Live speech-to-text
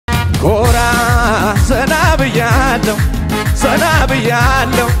ኮራ ዘና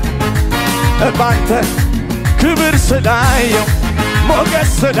ብያለሁ ባንተ ክብር ስላየው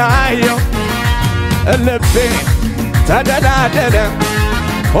ሞገስ ስላየው ልቤ ተደላደለ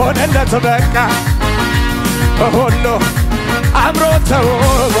ሆነለት በቃ ሁሉ አምሮ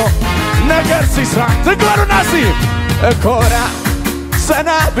ተውቦ ነገር ሲስራ ትግበሩና ኮራ ዘና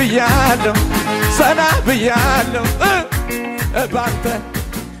ብያለሁ ባንተ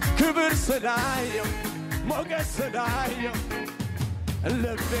ክብር ስላየው ሞገስ ስላየው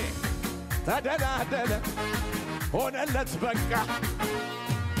ልቤ ተደላደለ ሆነለት በቃ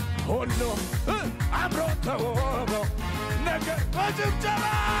ሁሉ አምሮ ተውቦ ነገር በጭብጨባ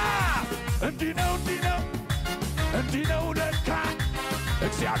እንዲህ ነው ለካ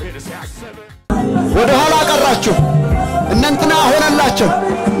እግዚአብሔር ሲያስብ ወደ ኋላ ቀራችሁ እናንተና ሆነላችሁ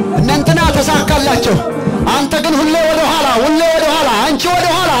እናንተና ተሳካላችሁ አንተ ግን ሁሌ ወደ ኋላ አንቺ ወደ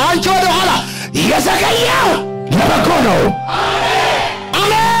ኋላ የዘገየው ለበጎ ነው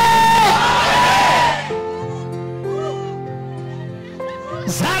አሜን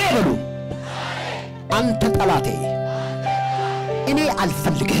ዛሬ በሉ አንተ ጠላቴ እኔ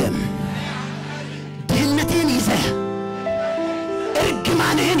አልፈልግህም ድህነትን ይዘህ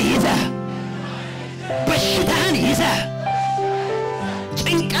እርግማንህን ይዘህ በሽታህን ይዘህ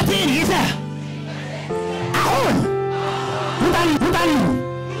ጭንቀትን ይዘህ አሁን ውጣልኝ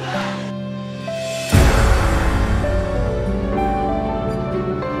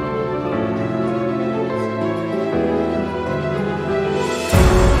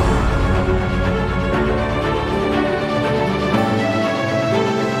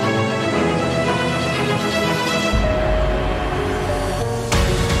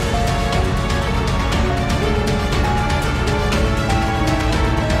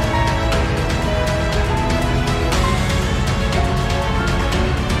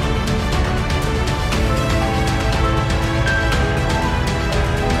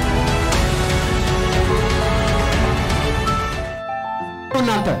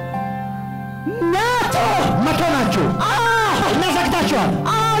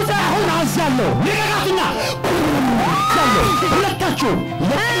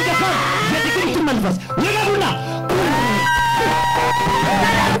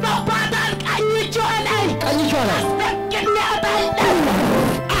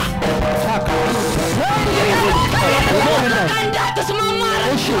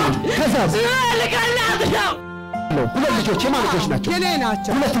ሁለት ልጆች የማለቶች ናቸው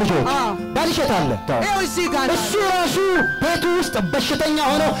ሁለት ልጆች ባልሸት አለ እሱ ራሱ ቤቱ ውስጥ በሽተኛ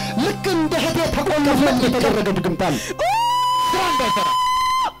ሆኖ ልክ እንደ ህቴ ተቆልፎ የተደረገ ድግምታል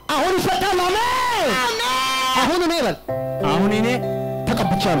አሁን ይፈታል አሁን እኔ በል አሁን እኔ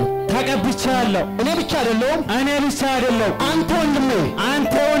ተቀብቻለሁ እኔ ብቻ አይደለም አንተ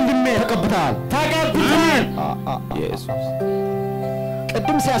ወንድሜ ተቀብታል ኢየሱስ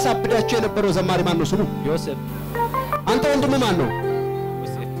ቅድም ሲያሳብዳቸው የነበረው ዘማሪ ማን ነው ስሙ ዮሴፍ አንተ ወንድሜ ማን ነው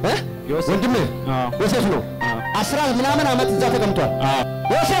ወንድሜ ዮሴፍ ነው 10 ምናምን አመት እዛ ተቀምጧል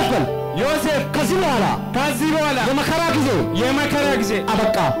ዮሴፍ ከዚህ በኋላ የመከራ ጊዜ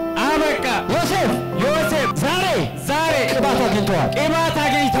አበቃ ዮሴፍ ዛሬ ቅባት አግኝተዋል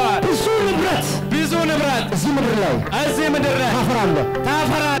ብዙ ንብረት እዚህ ምድር ላይ ታፈራለህ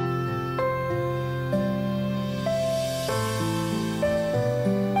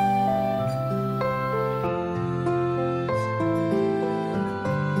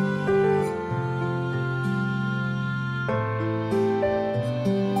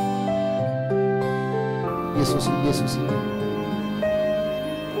ኢየሱስ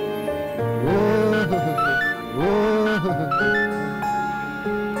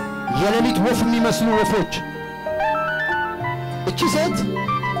የሌሊት ወፍ የሚመስሉ ወፎች እቺ ሴት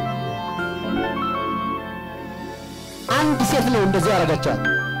አንድ ሴት ነው እንደዚህ ያረጋቻት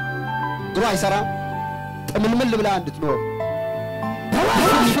ድሮ አይሰራም ጥምልምል ብላ እንድትኖር ወፍ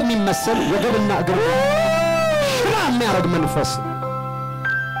የሚመስል ወገብና እግር ሽራ የሚያረግ መንፈስ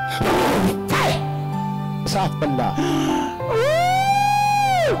ሰዓት በላ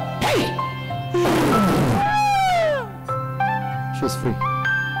she's free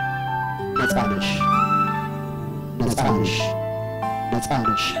ነፃነሽ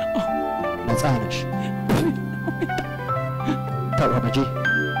ተወመጂ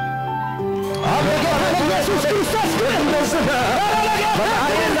ኢየሱስ ክርስቶስ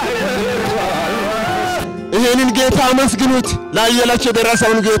ይሄንን ጌታ አመስግኑት ላየላችሁ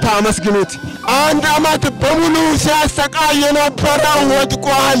የደረሰውን ጌታ አመስግኑት አንድ አመት በሙሉ ሲያሰቃይ የነበረው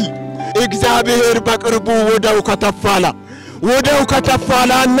ወድቋል እግዚአብሔር በቅርቡ ወደው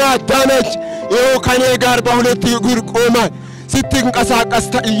ከተፋላና ዳነች ይኸው ከኔ ጋር በሁለት እግር ቆመ ስትንቀሳቀስ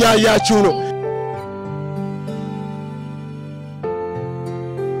እያያችሁ ነው።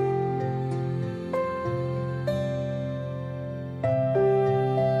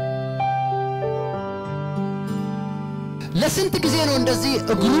 ለስንት ጊዜ ነው እንደዚህ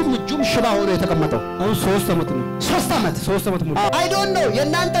እግሩም እጁም ሽባ ሆኖ የተቀመጠው? አሁን 3 ዓመት ነው። 3 ዓመት 3 ዓመት ሙሉ I don't know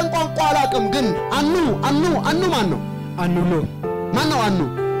የናንተን ቋንቋ አላውቅም ግን አኑ ማን ነው? አንሎ ማን ነው አኑ?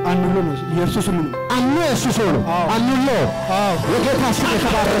 አንሎ ነው ኢየሱስ ምን አኑ ኢየሱስ ነው። አንሎ የጌታ ስም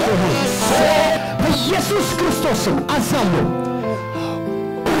የተባረከ ይሁን። በኢየሱስ ክርስቶስ ስም አዛለሁ።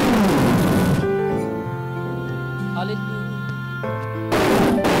 ሃሌሉያ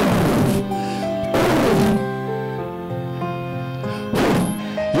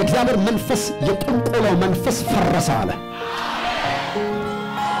የእግዚአብሔር መንፈስ የጥንቆላው መንፈስ ፈረሰ አለ።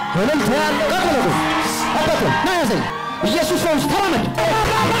 ወለልታ ያለው ቀበለው አባቶ ና ያዘኝ ኢየሱስ ሆይ ተራመድ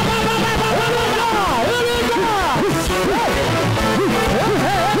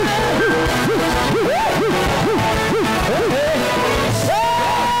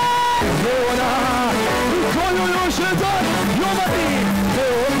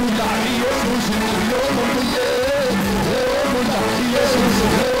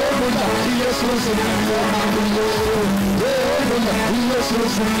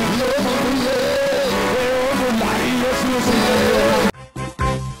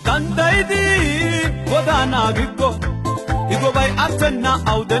Kandaidi Hosanna gikko Igo bay atena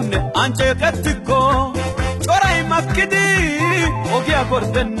audenne anche ketiko Chorai makidi ogia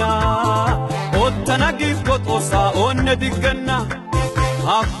gordenna Ottana gikko tosa onne digenna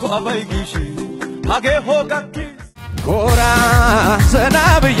Hakko abay gishi hage hogakki Kora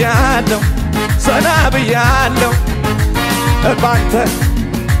sanabiyallo Bante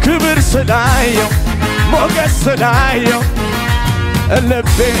ክብር ስላየው ሞገስ ስላየው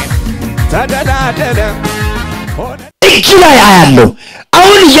ልቤ ተደላደለ እጅ ላይ አያለው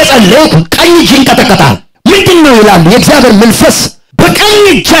አሁን እየጸለይኩ ቀኝ እጅ ይንቀጠቀጣል ምንድነው ይላል የእግዚአብሔር መንፈስ በቀኝ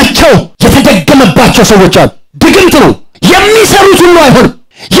እጃቸው የተደገመባቸው ሰዎች አሉ ድግምት ነው የሚሰሩት ሁሉ አይሆን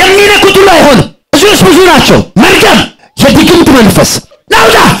የሚነኩት ሁሉ አይሆን እዚህስ ብዙ ናቸው መርገም የድግምት መንፈስ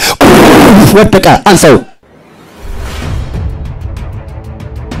ናውጣ ወደቀ አንሰው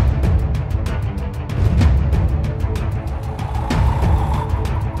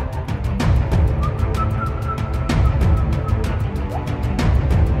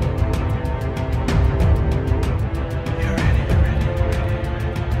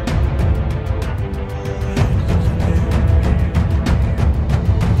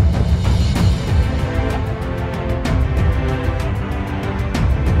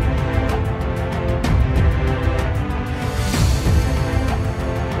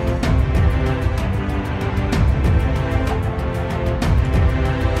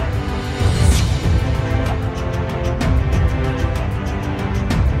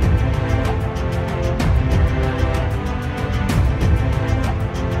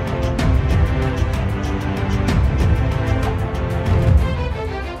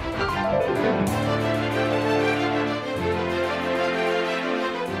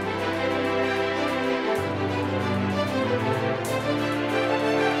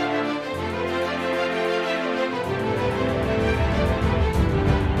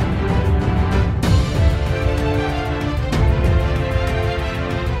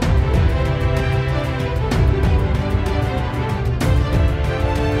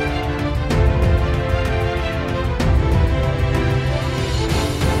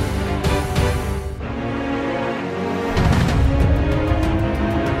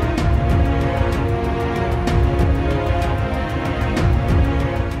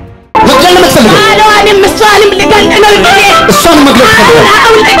مسالم لقلنا البيت الصوم مقلوب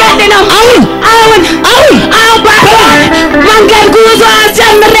لقلنا من قال جوزو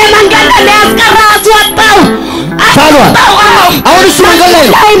أجمر من قال اللي أسكر راس وطاو أول الصوم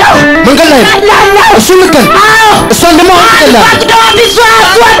من قال لا الصوم مكان الصوم دمو قال لا وقدوا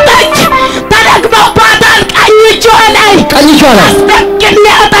بسواس وطاك تدقموا بطل كأني جوالي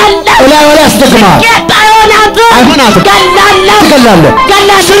أصدقني أبلا ولا أصدقما አይሆናትም ገላለ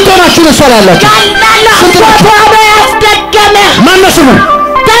ስንቶናችሁ ነው ያላችሁ ገላለ ያስደገመ ማን ስሙ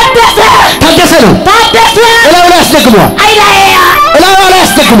ታደሰ ነው እላው ላይ ያስደግመዋል እላው ላይ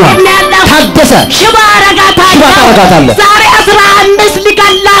ያስደግመዋል ታደሰ ሽባ አረጋታለ ዛሬ 15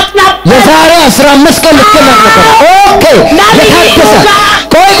 ሊገላት ነበር የዛሬ 15 ቀን ልትገላት ነበር ኦኬ ለታደሰ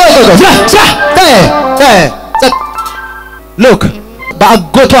ቆይ ሉክ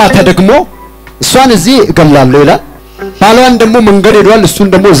በአጎቷ ተደግሞ እሷን እዚህ ገላለው ይላል ባሏን ደግሞ መንገድ ሄዷል እሱን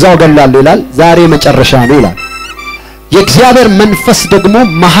ደግሞ እዛው ገላለው ይላል ዛሬ መጨረሻ ነው ይላል የእግዚአብሔር መንፈስ ደግሞ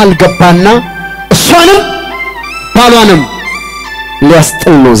መሃል ገባና እሷንም ባሏንም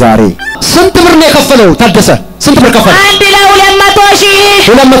ሊያስጥል ነው ዛሬ ስንት ብር ነው የከፈለው ታደሰ ስንት ብር ከፈለ አንድ ለ200,000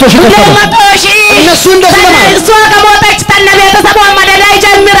 200,000 እነሱ እንደዚህ ለማለት እሷ ከሞተች ተነ ቤተሰቧ መደዳ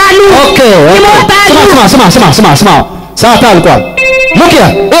ይጀምራሉ ኦኬ ስማ ሰዓት አልቋል look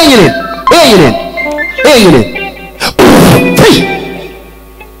here እየኔ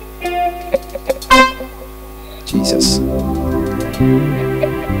Jesus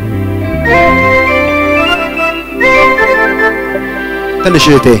ትንሽ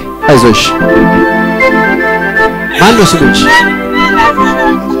እህቴ አይዞሽ ማነው ስምሽ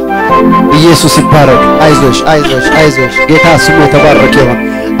ኢየሱስ ይባረክ አይዞሽ ጌታ ስሙ የተባረከ ይሁን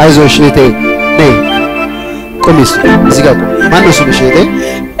አይዞሽ እህቴ ነይ ቁሚስ እዚህ ጋር ማነው ስምሽ እህቴ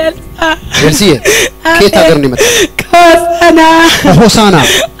ኤልሲዬ ከየት ሀገር ነው የመጣው ሆሳና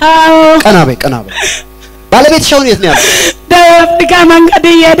አዎ ቀና በይ ባለቤትሽ አሁን የት ነው ያለው ደፍጋ መንገድ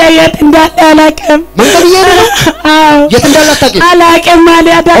እየሄደ እንዳለ አላውቅም መንገድ እየሄደ ነው አዎ የት እንዳለ አታውቂም አላውቅም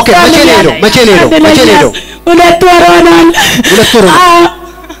ማለት ኦኬ መቼ ነው ሄደው 2 ወር ሆኗል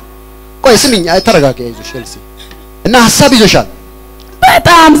ቆይ ስሚኝ ተረጋጋ አይዞሽ ኤልሲ እና ሐሳብ ይዞሻል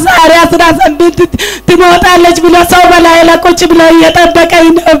በጣም ዛሬ 18 ትሞታለች ብሎ ሰው በላይ ለቁጭ ብሎ እየጠበቀኝ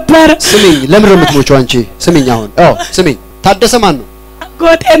ነበር ስሚኝ ለምን የምትሞጪው አንቺ ስሚኝ አሁን ስሚኝ ታደሰ ማን ነው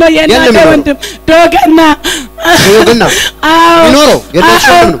ጎቴ ነው የናንተ ወንድም ዶገና አዎ ይኖረው የናንተ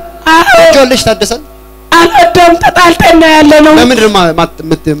ነው አጆልሽ ታደሰ አንተም ተጣልተና ያለ ነው ለምን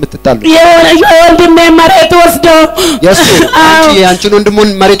የምትጣሉ የወንድሜ መሬት ወስዶ አንቺን ወንድሙን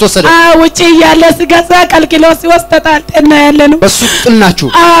መሬት ወሰደ ውጪ ያለ ስጋሳ ከልክሎ ሲወስድ ተጣልተና ያለ ነው በሱ ጥልናችሁ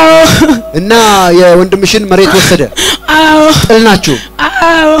እና የወንድምሽን መሬት ወሰደ ጥልናችሁ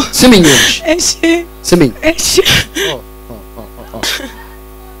ስሚኝሽ እሺ ስሚኝ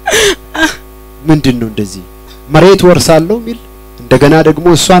ምንድነው እንደዚህ መሬት ወርሳለሁ ሚል እንደገና ደግሞ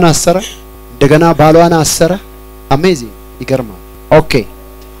እሷን አሰረ እንደገና ባሏን አሰረ አሜዚንግ ይገርማል ኦኬ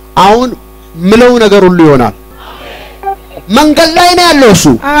አሁን ምለው ነገር ሁሉ ይሆናል መንገድ ላይ ነው ያለው እሱ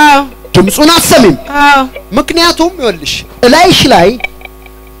ድምጹን አሰሚም ምክንያቱም ይወልሽ እላይሽ ላይ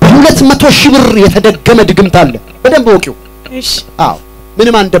 200,000 ብር የተደገመ ድግምት አለ በደንብ ወቂው እሺ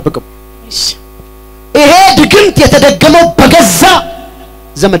ምንም አንደብቅም እሺ ይሄ ድግምት የተደገመው በገዛ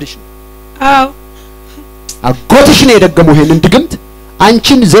ዘመድሽ ነው አጎትሽ ነው የደገመው ይሄንን ድግምት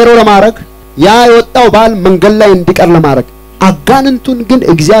አንቺን ዜሮ ለማድረግ ያ የወጣው ባል መንገድ ላይ እንዲቀር ለማድረግ አጋንንቱን ግን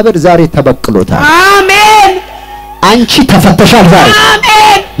እግዚአብሔር ዛሬ ተበቅሎታል አሜን አንቺ ተፈተሻል ዛሬ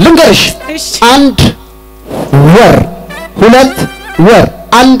አሜን ልንገርሽ 1 ወር 2 ወር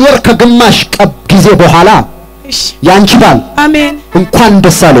 1 ወር ከግማሽ ጊዜ በኋላ እሺ ያንቺ ባል አሜን እንኳን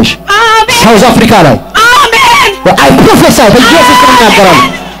ደስ አለሽ አሜን ሳውዝ አፍሪካ ላይ አሜን አይ ፕሮፌሰር በኢየሱስ ስም እናገራለሁ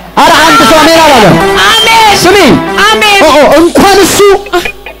አረ አንድ ሰው አሜን አላለ አሜን ስሚ አሜን እንኳን እሱ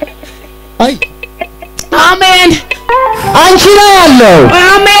አይ አሜን አንቺ ላይ ያለው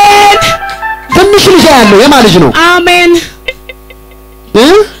አሜን ትንሽ ልጅ ያለው የማን ልጅ ነው አሜን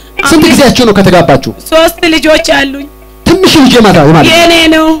ስንት ጊዜያችሁ ነው ከተጋባችሁ 3 ልጆች አሉኝ ትንሽ ልጅ የማታ የማን የኔ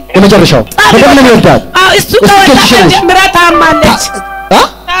ነው የመጨረሻው በደም ነው ይወዳል እሱ ከወጣ ጀምራ ታማለች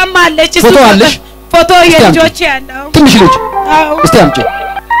ፎቶ አለሽ ፎቶ የልጆች ያለው ትንሽ ልጅ እስቲ አምጪ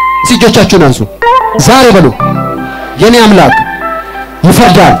ሲጆቻችሁን አንሱ ዛሬ በሉ የኔ አምላክ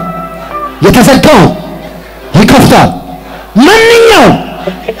ይፈርዳል የተዘጋው ይከፍታል ማንኛው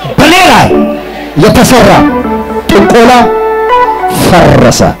በሌላ የተሰራ ጥንቆላ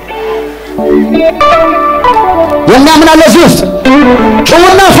ፈረሰ የኛም ለዚህ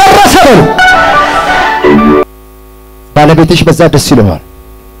ጩውና ፈረሰ በሉ ባለቤትሽ በዛ ደስ ይለዋል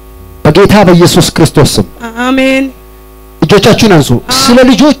በጌታ በኢየሱስ ክርስቶስ ስም አሜን እጆቻችሁን አንሱ ስለ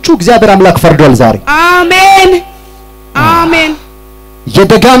ልጆቹ እግዚአብሔር አምላክ ፈርዷል ዛሬ አሜን አሜን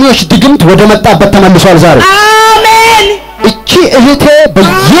የደጋሚዎች ድግምት ወደ መጣበት ተመልሷል ዛሬ አሜን እቺ እህቴ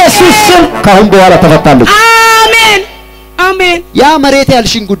በኢየሱስ ስም ካሁን በኋላ ተፈታለች አሜን አሜን ያ መሬት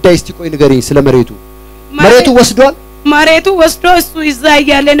ያልሽን ጉዳይ እስቲ ቆይ ንገሪኝ ስለ መሬቱ ወስዷል መሬቱ ወስዶ እሱ ይዛ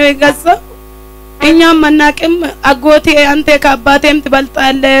ያለ ነው የገዛው እኛም መናቅም አጎቴ አንተ ከአባቴም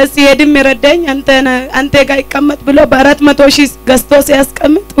ትበልጣለህ ሲሄድም ይረዳኝ አንተ ጋር ይቀመጥ ብሎ በ400,000 ገዝቶ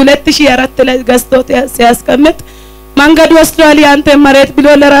ሲያስቀምጥ 2004 ላይ ገዝቶ ሲያስቀምጥ መንገድ ወስዷል ያንተ መሬት ብሎ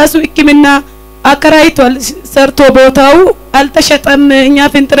ለራሱ ሕክምና አከራይቷል ሰርቶ ቦታው አልተሸጠም እኛ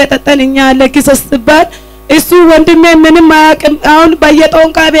ፍንጥሬ ተጠን እኛ ለኪስስባል እሱ ወንድሜ ምንም አያውቅም አሁን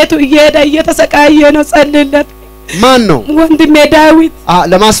በየጦንቃ ቤቱ እየሄደ እየተሰቃየ ነው ጸልይለት ማን ነው ወንድሜ ዳዊት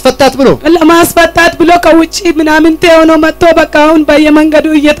ለማስፈታት ብሎ ከውጪ ምናምን ተሆኖ መጥቶ በቃ አሁን በየመንገዱ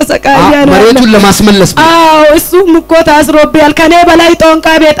እየተሰቃየ ነው መሬቱን ለማስመለስ እሱ ምኮ ታስሮብያል ከኔ በላይ ጦንቃ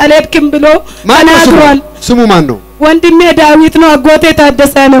ቤት አልሄድክም ብሎ ተናግሯል ስሙ ማን ነው ወንድሜ ዳዊት ነው አጎቴ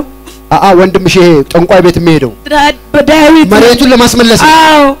ታደሰ ነው ወንድምሽ ይሄ ጠንቋይ ቤት የሚሄደው በዳዊት መሬቱን ለማስመለስ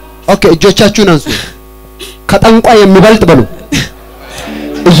አዎ ኦኬ እጆቻችሁን አንሱ ከጠንቋይ የሚበልጥ በሉ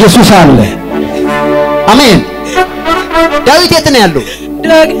ኢየሱስ አለ አሜን ዳዊት የት ነው ያለው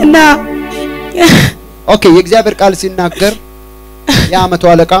እና ኦኬ የእግዚአብሔር ቃል ሲናገር ያመቱ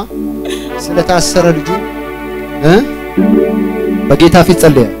አለቃ ስለታሰረ ልጁ በጌታ ፊት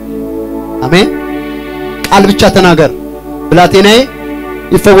ጸለየ አሜን ቃል ብቻ ተናገር ብላቴናዬ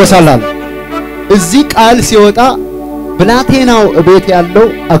ይፈወሳል አለ እዚህ ቃል ሲወጣ ብላቴናው ቤት ያለው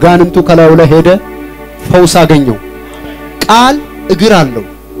አጋንንቱ ከላዩ ላይ ሄደ ፈውስ አገኘው ቃል እግር አለው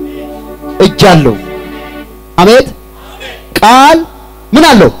እጅ አለው አሜን ቃል ምን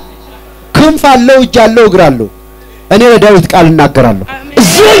አለው ክንፍ አለው እጅ አለው እግር አለው እኔ ለዳዊት ቃል እናገራለሁ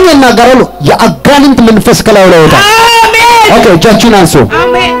እዚህ እናገራለሁ የአጋንንት መንፈስ ከላዩ ላይ ወጣ አሜን ኦኬ እጃችሁን አንሱ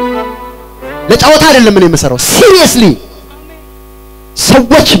አሜን ለጫወታ አይደለም እኔ የምሰራው ሲሪየስሊ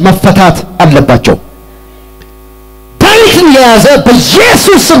ሰዎች መፈታት አለባቸው ዳዊትን የያዘ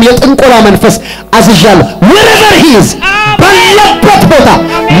በኢየሱስ ስም የጥንቆላ መንፈስ አዝዣለሁ wherever he is ባለበት ቦታ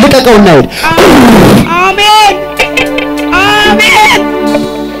ልቀቀውና ሄድ አሜን አሜን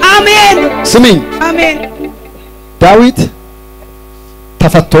አሜን ስሚኝ አሜን ዳዊት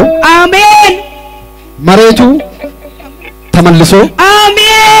ተፈቶ አሜን መሬቱ ተመልሶ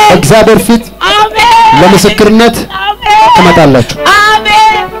አሜን እግዚአብሔር ፊት አሜን ለምስክርነት ተመጣጣላችሁ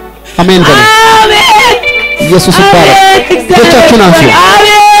አሜን አሜን በሉ አሜን ኢየሱስ ይባረክ እጆቻችሁን አንሱ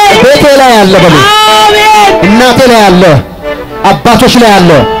አሜን ቤቴ ላይ ያለ በሉ አሜን እናቴ ላይ ያለ አባቶች ላይ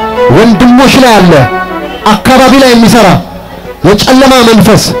ያለ ወንድሞች ላይ ያለ አካባቢ ላይ የሚሰራ የጨለማ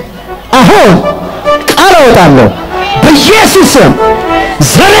መንፈስ አሁን ቃል አወጣለሁ በኢየሱስ ስም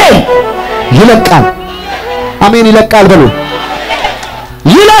ዘሬ ይለቃል አሜን ይለቃል በሉ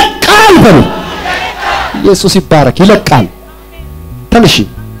ይለቃል በሉ ኢየሱስ ይባረክ ይለቃል ተነሺ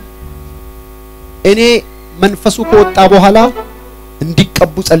እኔ መንፈሱ ከወጣ በኋላ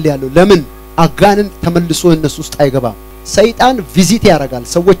እንዲቀቡ ጸልያለሁ ለምን አጋንንት ተመልሶ እነሱ ውስጥ አይገባም ሰይጣን ቪዚት ያደርጋል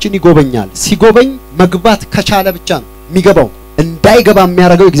ሰዎችን ይጎበኛል ሲጎበኝ መግባት ከቻለ ብቻ ነው የሚገባው እንዳይገባ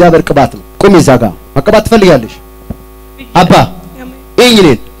የሚያደርገው እግዚአብሔር ቅባት ነው ቁም ይዛጋ መቀባት ትፈልጋለሽ አባ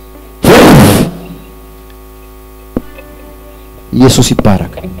እኝኔን ኢየሱስ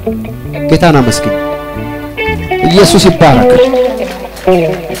ይባረክ ጌታና መስጊድ ኢየሱስ ይባረክ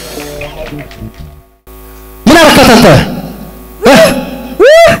ምን አረካተ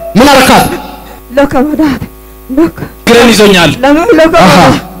ምን አረካት ለከባዳት ለከ እግሬን ይዞኛል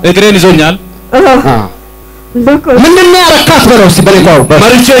እግሬን ይዞኛል ምንድን ነው ያረካት በለው እስቲ በሌላው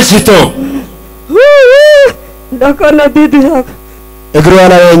መርጬ ሽቶ ለከነ ዲዲሃክ እግሯ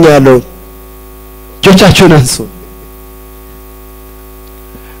ላይ ያለው እጆቻችሁን አንሱ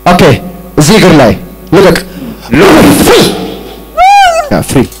ኦኬ እዚህ እግር ላይ ልቀቅ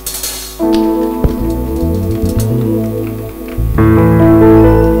ፍሪ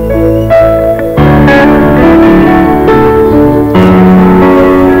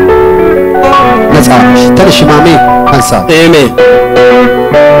ነጻሽ ተነሽ ማሜ አንሳ አሜን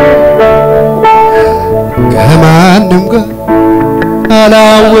ከማንም ጋር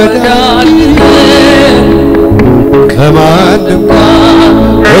አላወዳል ከማንም ጋር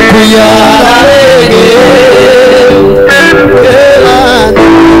እኩያ አላረገ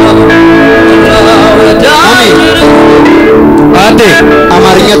አንዴ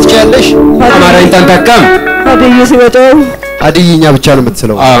አማርኛ ትችያለሽ አማርኛ ተንተከም አድይ ሲወጣው አድይኛ ብቻ ነው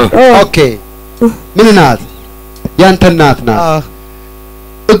የምትስለው ኦኬ ምን ናት ያንተ ናት ናት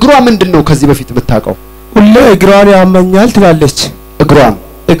እግሯ ምንድነው ከዚህ በፊት የምታውቀው ሁሌ እግሯን ያመኛል ትላለች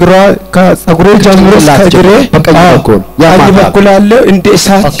እግሯ ከጸጉሬ ጀምሮ እስከ እግሬ በቀኝ በኩል ያማኝ በኩል አለ እንደ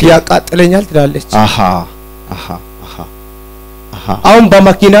እሳት ያቃጥለኛል ትላለች አሃ አሁን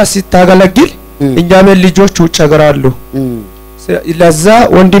በመኪና ሲታገለግል እኛም ልጆች ውጭ ሀገር አሉ ለዛ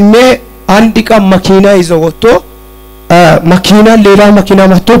ወንድሜ አንድ ቀን መኪና ይዞ ወጥቶ መኪና ሌላ መኪና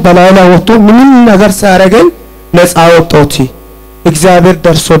መጥቶ በላይላ ወጥቶ ምንም ነገር ሳያረገኝ ነፃ ወጣሁት እግዚአብሔር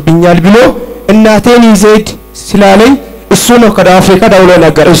ደርሶብኛል ብሎ እናቴን ይዘድ ስላለኝ እሱ ነው ከአፍሪካ ደውሎ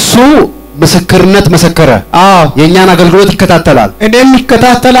ነገር እሱ ምስክርነት መሰከረ የኛን አገልግሎት ይከታተላል እኔም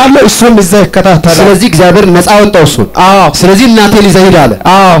ይከታተላል እሱም እዛ ይከታተላል ስለዚህ እግዚአብሔር ነፃ ወጣው እሱ ስለዚህ እናቴን ይዘድ አለ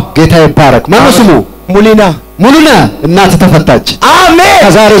ጌታ ይባረክ ማን ነው ስሙ ሙሉና እናት ተፈታች አሜን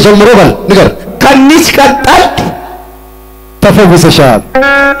ከዛሬ ጀምሮ በል ንገር ከኒስ ቀጣል ተፈውሰሻል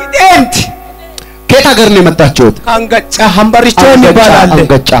እንት ከየት ሀገር ነው የመጣችሁት አንገጫ ሀምበሪቾ ይባላል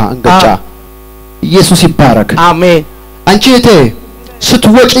አንገጫ ኢየሱስ ይባረክ አሜን አንቺ እቴ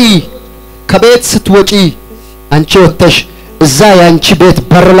ስትወጪ ከቤት ስትወጪ አንቺ ወጥተሽ እዛ ያንቺ ቤት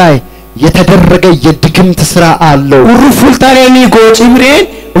በር ላይ የተደረገ የድግምት ስራ አለው ኡሩፉልታኔኒ ጎጭብሬን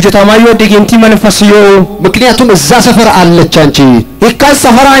ወጀታማዮ ድግምቲ መንፈስዮ ምክንያቱም እዛ ሰፈር አለች አንቺ ይካስ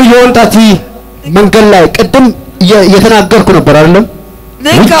ሰፈራን ይወንጣቲ መንገድ ላይ ቅድም የተናገርኩ ነበር አይደለም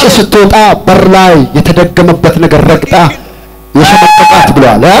ውጭ ስትወጣ በር ላይ የተደገመበት ነገር ረግጣ የሸመቀቃት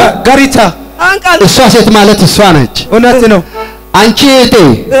ብሏል ጋሪታ እሷ ሴት ማለት እሷ ነች እውነት ነው አንቺ እቴ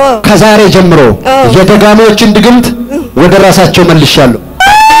ከዛሬ ጀምሮ የደጋሚዎችን ድግምት ወደ ራሳቸው መልሻለሁ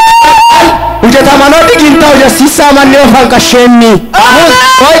ውጀታማኖ ድግምታው ጀሲሳ ማነው ፋንካሸኒ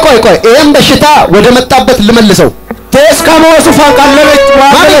ቆይ ይሄን በሽታ ወደ መጣበት ልመልሰው ተስካሞሱ ፋንካለች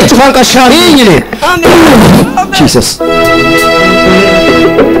ዋለች ፋንካሻኒ ይኝኔ ጂሰስ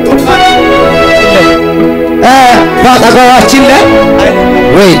ባጣጋዋችን ላይ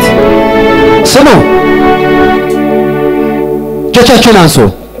wait ስሙ ጆቻችሁን አንሱ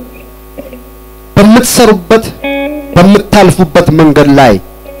በምትሰሩበት በምታልፉበት መንገድ ላይ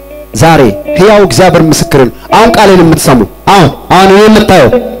ዛሬ ሕያው እግዚአብሔር ምስክርን አሁን ቃሌን የምትሰሙ አሁን የምታዩ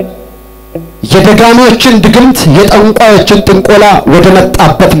የደጋሚዎችን ድግምት የጠንቋዮችን ጥንቆላ ወደ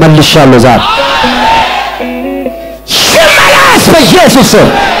መጣበት መልሻለሁ ዛሬ ሽመላስ በኢየሱስ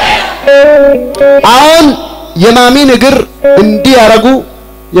አሁን የማሚን እግር እንዲያረጉ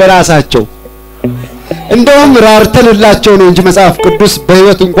የራሳቸው እንደውም ራርተንላቸው ነው እንጂ መጽሐፍ ቅዱስ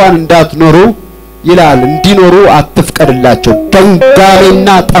በህይወት እንኳን እንዳትኖሩ ይላል እንዲኖሩ አትፍቀድላቸው ደንጋሜና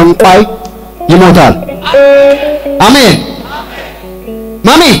ጠንቋይ ይሞታል አሜን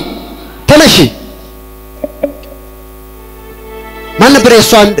ማሚ ተነሺ ማን ነበር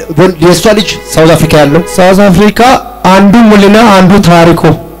የሷ ልጅ ሳውዝ አፍሪካ ያለው ሳውዝ አፍሪካ አንዱ ሙልና አንዱ ታሪኮ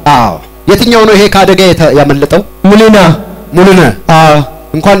የትኛው ነው ይሄ ካደጋ ያመለጠው ሙሉነ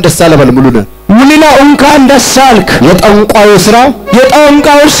እንኳን ደስ አለ በል ሙሉነ እንኳን ደስ አልክ የጠንቋዩ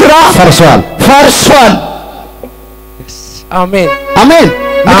ስራ ፈርሷል አሜን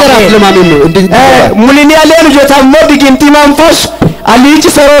ንገራት ለማመን ነው እንዴ ሙሉነ ያለ ልጅታ ሞድ ጊምቲ መንፈስ አሊጭ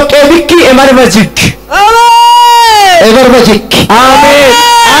ሰሮቄ ቢኪ ኤመርበጂክ አሜን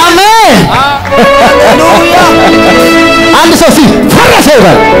አንድ ሰው ፈረሰ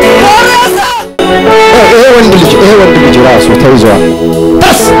ይባል ይሄ ወንድ ልጅ ራሱ ተይዟል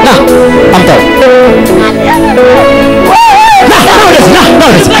ደስ ና አምጣው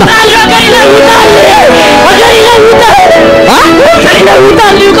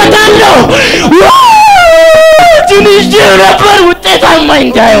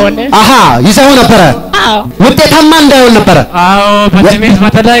ይዘው ነበረ ውጤታማ እንዳይሆን ነበረ በትምህርት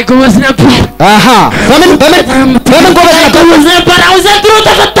በተለይ ጎበዝ ነበር በምን ጎበዝ ነበር አሁን ዘንድሮ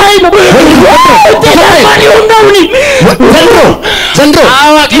ተፈታኝ ነው ዘንድሮ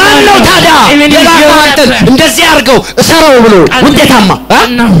ማን ነው ታዲያ የላካንተን እንደዚህ አድርገው እሰራው ብሎ ውጤታማ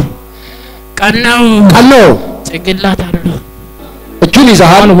ቀነው ጭንቅላት አለው እጁን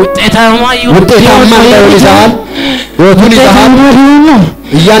ይዛሃል ውጤታማ እንዳይሆን ይዛሃል ህይወቱን ይዛሃል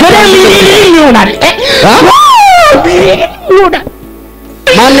ይሆናል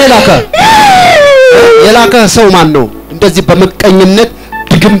ማን የላከ ሰው ማን ነው እንደዚህ በመቀኝነት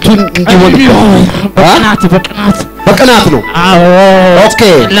ድግምቱን እንዲሆን በቅናት ነው ኦኬ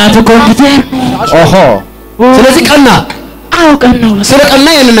ኮምፒውተር ስለዚህ ቀናው ስለቀና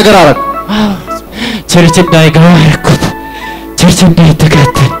ይሄን ነገር አረግ ቸርች እንዳይገባ አረኩት ቸርች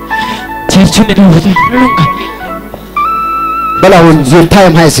እንዳይተከተል ቸርች እንደውታ But your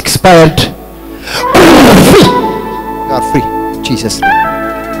time has expired. You are free. Jesus name.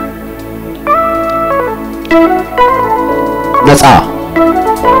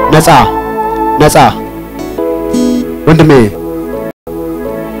 ነፃ ወንድሜ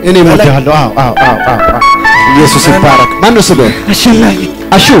እኔ ሞልቻለሁ ኢየሱስ ይባረክ ማን ነው ስሙ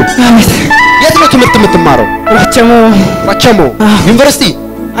አሹ የት ነው ትምህርት የምትማረው ዋቸሞ ዩኒቨርሲቲ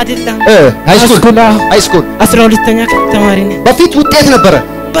አይደለም ሃይስኩል 12ኛ ክፍል ተማሪ ነኝ በፊት ውጤት ነበረ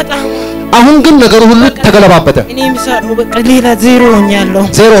በጣም አሁን ግን ነገሩ ሁሉ ተገለባበጠ እኔ ምሳለው በቃ ሌላ ዜሮ ሆኛለሁ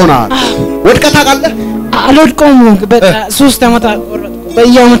ሆናል ወድቀህ ታውቃለህ አልወድቀውም በቃ 3 አመት አቆረጥኩ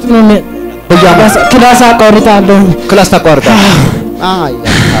በየአመቱ ነው ክላስ አቋርጣለሁ ክላስ ታቋርጣለህ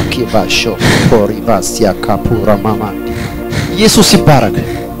አኪባሾ ፖሪባሲያ ካፑራ ማማ ኢየሱስ ይባረክ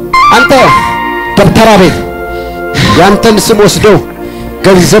አንተ ደብተራ ቤት ያንተን ስም ወስደው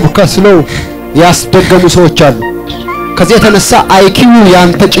ገንዘብ ከስለው ያስደገሙ ሰዎች አሉ ከዚህ የተነሳ አይኪው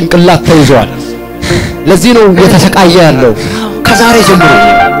ያንተ ጭንቅላት ተይዟል ለዚህ ነው የተሰቃየ ያለው ከዛሬ ጀምሮ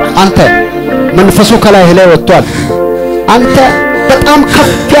አንተ መንፈሱ ከላይ ወጥቷል አንተ በጣም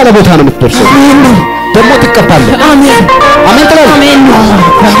ከፍ ያለ ቦታ ነው የምትደርሰው ደግሞ ትቀባለህ አሜን ትላለህ አሜን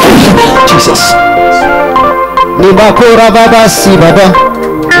ኢየሱስ ኒባኮራ ባባሲ ባባ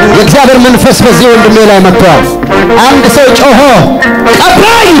የእግዚአብሔር መንፈስ በዚህ ወንድሜ ላይ መጥቷል። አንድ ሰው ጮሆ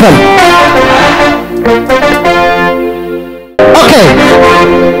ቀባይ ይበል። ኦኬ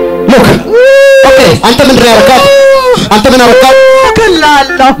ሉክ ኦኬ አንተ ምንድን ነው ያደረጋት? አንተ ምን አደረጋት?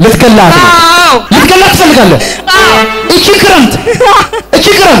 ገላለሁ ልትገላት ልትገላት ትፈልጋለህ? እቺ ክረምት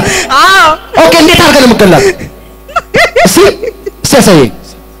ኦኬ እንዴት አድርገህ ነው የምትገላት? እሺ ሲያሳይ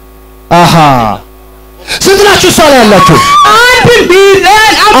አሃ ስንት ናችሁ እሷ ላይ ያላችሁ?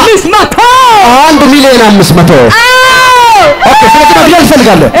 1,500,000 ኦኬ ስለዚህ መግደል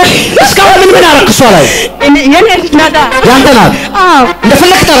ትፈልጋለህ? እስካሁን ምን አደረግክ እሷ ላይ? የኔ ልጅ ናት። ያንተ ናት?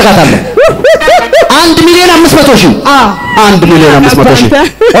 እንደፈለግህ ታደርጋታለህ። 1,500,000 1,500,000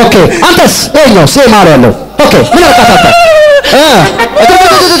 ኦኬ አንተስ? ይኸኛውስ ይሄ ማር ያለው ኦኬ ምን አደረጋት አንተ?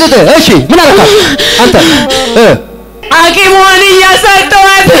 እሺ ምን አደረጋት አንተ?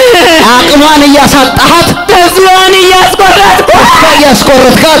 አቅሟን እያሳጣሃት ተስፋዋን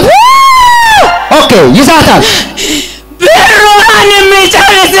እያስቆረጥካት ኦኬ ይዛታል። ብሯንም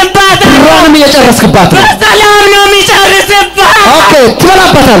እየጨረስክባት ነው። በሰላም ነው የሚጨርስባት። ኦኬ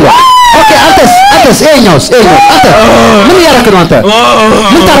ትበላባታለህ። ኦኬ አንተስ ይኸኛውስ አንተ ምን እያደረክ ነው አንተ?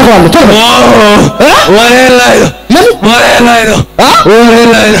 ምን ታደርገዋለህ? ቶሎ መሬት ላይ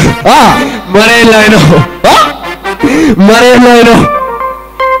ነው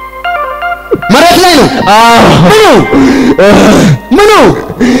መሬት ላይ ነው ምኑ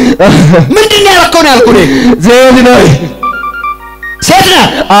ምንድን ነው ያደረከው ነው ያልኩህ? ሴት ነህ?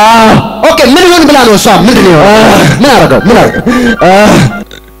 ኦኬ ምን ይሁን ብላ ነው እሷ? ምንድን ነው ምን አደረገው?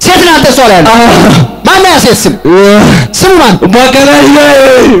 ሴት ነህ አንተ? እሷ ላይ ያለው ማን ነው? ሴት ስሙ ማን?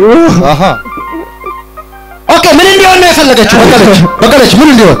 ኦኬ ምን እንዲሆን ነው የፈለገችው? በቀለች ምን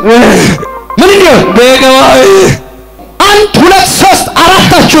እንዲሆን 1 2 3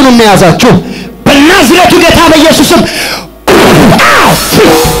 4ታችሁንም የያዛችሁ በናዝሬቱ ጌታ በኢየሱስም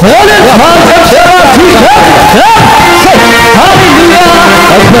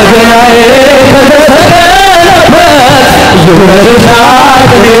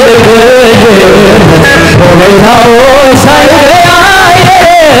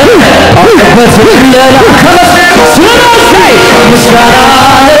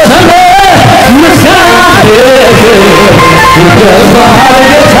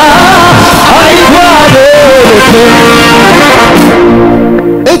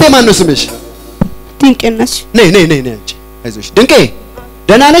እህቴ ማን ነው ስምሽ? ድንቄ ነሽ? ነይ አንቺ አይዞሽ ድንቄ።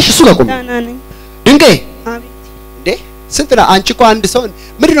 ደህና ነሽ? እሱ ጋር ቆም። ደህና ነኝ። ድንቄ አቤት። እንዴ ስንት ነው? አንቺ እኮ አንድ ሰው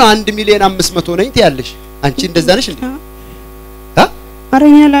ምንድነው 1,500,000 ነኝ ትያለሽ? አንቺ እንደዛ ነሽ እንዴ?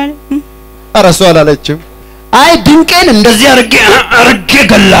 አረኛ ላይ ኧረ እሷ አላለችም። አይ ድንቄን እንደዚህ አርጌ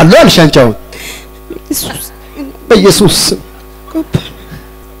ገላለሁ አልሽ አንቺ። አሁን በኢየሱስ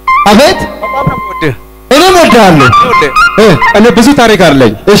አቤት እኔም ወዳለሁ። እኔ ብዙ ታሪክ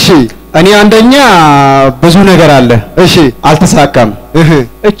አለኝ። እሺ እኔ አንደኛ ብዙ ነገር አለ። እሺ አልተሳካም።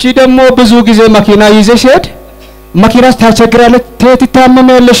 እቺ ደግሞ ብዙ ጊዜ መኪና ይዘሽ ሄድ መኪና ታቸግራለች፣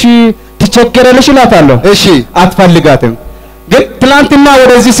 ትታመማለሽ፣ ትቸገራለሽ እላታለሁ። እሺ አትፈልጋትም። ግን ትላንትና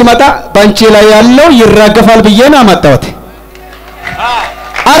ወደዚህ ሲመጣ ባንቺ ላይ ያለው ይራገፋል ብዬ ነው አመጣሁት።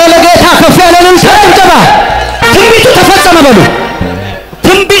 አረ ለጌታ ከፍ ያለንን ጭብጨባ። ትንቢቱ ተፈጸመ በሉ።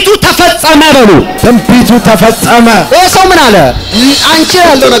 ትንቢቱ ተፈጸመ። ይሄ ሰው ምን አለ? አንቺ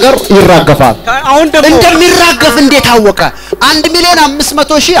ያለው ነገር ይራገፋል። አሁን ደግሞ እንደሚራገፍ እንዴት አወቀ?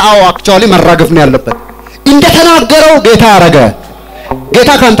 1,500,000 አዎ አክቹአሊ መራገፍ ነው ያለበት። እንደተናገረው ጌታ አረገ።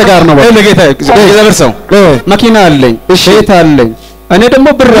 ጌታ ካንተ ጋር ነው። ለጌታ እግዚአብሔር ሰው መኪና አለኝ፣ ቤት አለኝ። እኔ ደግሞ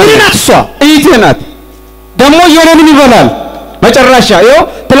ብር ምን ናት እሷ? እህቴ ናት። ደግሞ የኔንም ይበላል። መጨረሻ ይኸው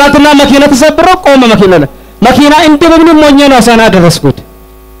ትላንትና መኪና ተሰብሮ ቆመ። መኪና እንደምንም ሞኜ ነው ሆሳዕና ደረስኩት።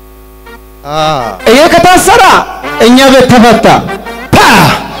 ይሄ ከታሰራ እኛ ቤት ተፈታ።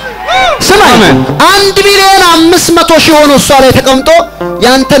 ስማኝ 1,500,000 ሆኖ እሷ ላይ ተቀምጦ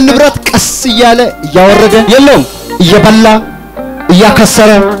ያንተን ንብረት ቀስ እያለ እያወረደ የለውም እየበላ እያከሰረ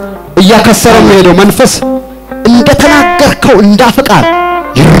የሚሄደው መንፈስ እንደተናገርከው እንዳፈቃል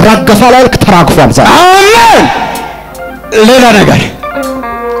ይራገፋል አልክ። ተራግፏል ዛሬ። አሜን። ሌላ ነገር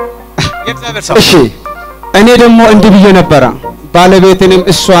የእግዚአብሔር ሰው እሺ እኔ ደግሞ እንዲህ ብዬ ነበረ ባለቤትንም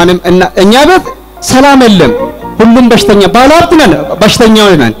እሷንም እና እኛ ቤት ሰላም የለም። ሁሉም በሽተኛ ባለሀብት ነን፣ በሽተኛው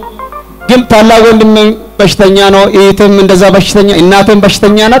ነን። ግን ታላቅ ወንድም በሽተኛ ነው፣ እህትም እንደዛ በሽተኛ፣ እናትም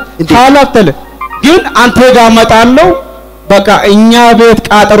በሽተኛ ናት። ሀላፍተለ ግን አንተ ጋር መጣለው በቃ እኛ ቤት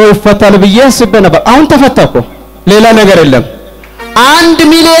ቃጠሮ ይፈታል ብዬ አስቤ ነበር። አሁን ተፈታኮ ሌላ ነገር የለም።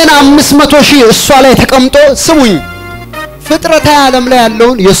 1,500,000 እሷ ላይ ተቀምጦ ስሙኝ ፍጥረታዊ ዓለም ላይ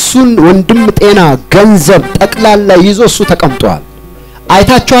ያለውን የሱን ወንድም ጤና ገንዘብ ጠቅላላ ይዞ እሱ ተቀምጧል።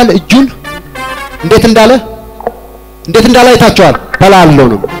 አይታችኋል? እጁን እንዴት እንዳለ አይታችኋል? በላለው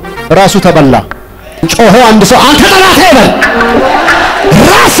ነው ራሱ ተበላ ጮሆ አንድ ሰው አንተ ጠላቴ ነህ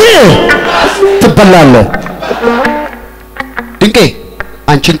ራስ ትበላለህ ድንቄ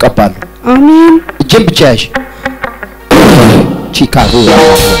አንቺን ቀባለሁ አሜን እጄን ብቻ ያዥ ቺካጎ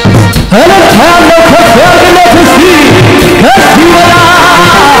እልልታለሁ ከፍ ያድርግለት እስቲ ከዚህ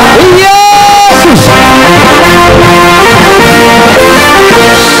በላይ ኢየሱስ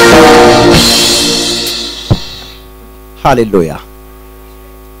ሃሌሉያ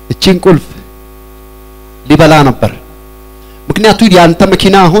እቺን ቁልፍ ሊበላ ነበር ምክንያቱም ያንተ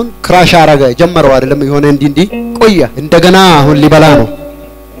መኪና አሁን ክራሽ አረገ ጀመረው አይደለም የሆነ እንዲ ቆየ እንደገና አሁን ሊበላ ነው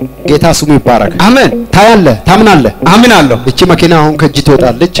ጌታ ስሙ ይባረክ አሜን ታያለህ ታምናለህ አምናለሁ እቺ መኪና አሁን ከእጅ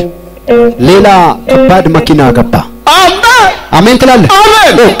ትወጣለች ሌላ ከባድ መኪና ገባ አሜን አሜን ትላለህ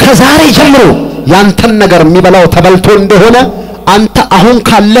አሜን ከዛሬ ጀምሮ ያንተን ነገር የሚበላው ተበልቶ እንደሆነ አንተ አሁን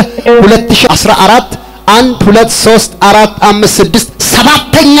ካለ 2014 1 2 3 4 5 6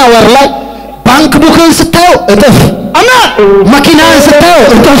 7ኛ ወር ላይ ባንክ ቡክን ስታየው እጥፍ አሜን መኪናን ስታየው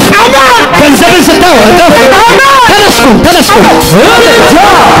እጥፍ አሜን ገንዘብን ስታየው እጥፍ አሜን ተነስኩ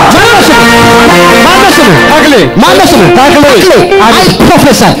ማነሱ ታግሌ አይ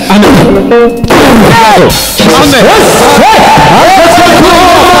ፕሮፌሰር አሜን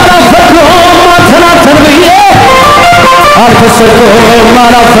አልከሰርኩም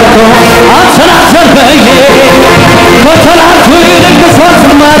አላፈርኩም አንተናፈር በዬ ከተላቱ ይልቅሷል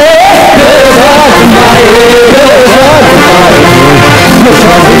ዝማሬ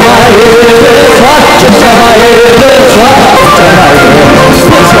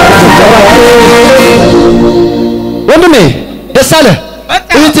ወንድሜ ደስ አለህ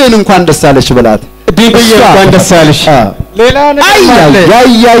እህትህን እንኳን ደስ አለሽ ብላት ዲብዬ እንኳን ደስ አለሽ ሌላ ነገር አለ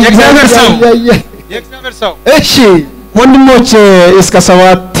የእግዚአብሔር ሰው እሺ ወንድሞች እስከ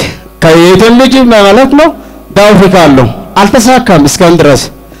 7 ከየተን ልጅ ማለት ነው ዳውፍካለሁ አልተሳካም እስካሁን ድረስ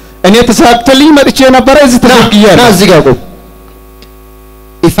እኔ ተሳክተልኝ መጥቼ ነበር እዚህ ተሳክያለሁ ና እዚህ ጋር ቆም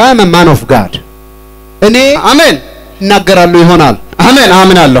if I am a man of God እኔ አሜን እናገራለሁ ይሆናል አሜን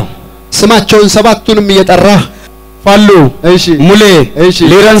አምናለሁ ስማቸውን ሰባቱንም እየጠራህ ፋሉ እሺ ሙሌ እሺ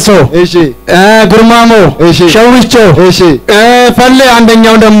ሊረንሶ እሺ ግርማሞ እሺ ሸውቾ እሺ ፈለ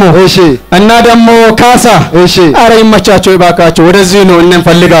አንደኛው ደግሞ እሺ እና ደግሞ ካሳ እሺ አረ ይመቻቸው ይባካቸው ወደዚህ ነው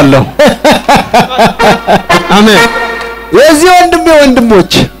እንፈልጋለሁ አሜን የዚህ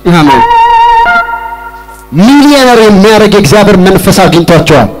ወንድሞች አሜን ሚሊዮነር የሚያደርግ እግዚአብሔር መንፈስ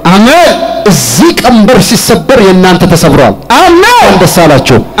አግኝቷቸዋል አሜን እዚህ ቀንበር ሲሰበር የእናንተ ተሰብሯል አሜን ደስ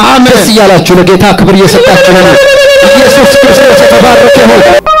አላችሁ አሜን ደስ ያላችሁ ለጌታ ክብር እየሰጣችሁ ነው ኢየሱስ ክርስቶስ የተባረከ ይሁን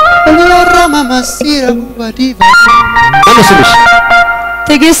ወራማ ማሲራ ወዲቫ አንቺስ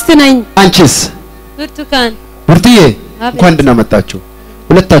ትግስት ነኝ አንቺስ ብርቱካን ብርቱዬ እንኳን ደህና መጣችሁ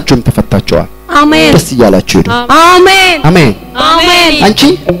ሁለታችሁም ተፈታችኋል አሜን ደስ ያላችሁ ይሁን አሜን አሜን አሜን አንቺ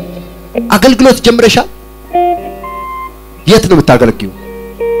አገልግሎት ጀምረሻል የት ነው የምታገለግዪው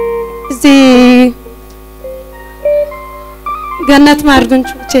እዚህ ገነት ማርጉን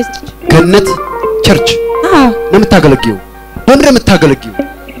ቸርች ነው የምታገለግዪው በምን ነው የምታገለግዪው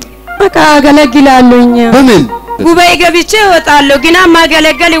በቃ አገለግላለሁኝ በምን ጉባኤ ገብቼ እወጣለሁ ግን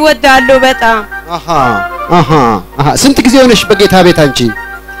ማገለገል ይወዳለሁ በጣም ስንት ጊዜ ሆነሽ በጌታ ቤት አንቺ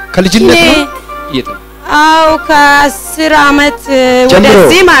ከልጅነት ነው አው ከ10 አመት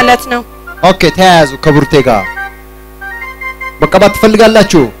ወደዚህ ማለት ነው ኦኬ ተያያዙ ከቡርቴ ጋር መቀባት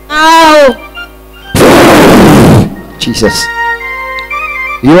ትፈልጋላችሁ አው Jesus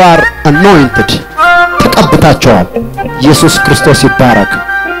you are anointed ተቀብታችኋል ኢየሱስ ክርስቶስ ይባረክ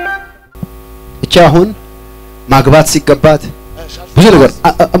እቺ አሁን ማግባት ሲገባት ብዙ ነገር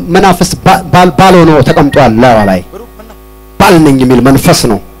መናፈስ ባል ሆኖ ተቀምጧል ላይ ባል ነኝ የሚል መንፈስ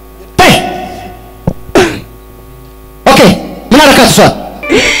ነው ኦኬ ምን አረካት እሷ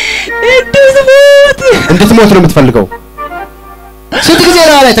እንድትሞት ነው የምትፈልገው ስንት ጊዜ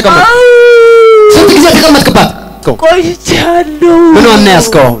ላይ ተቀመጥ ስንት ጊዜ ተቀመጥክባት ቆይቻለሁ ምን ዋና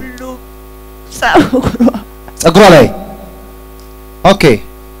ያስከው ጸጉሯ ላይ ኦኬ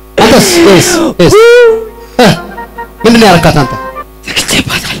አንተስ ኤስ ምን ነው ያረካት አንተ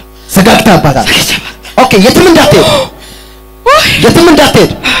ዘጋግታባታል ኦኬ የትም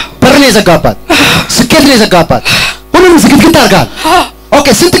እንዳትሄድ በር ነው የዘጋባት ስኬት ነው የዘጋባት ሁሉም ዝግትግት አድርጋል ኦኬ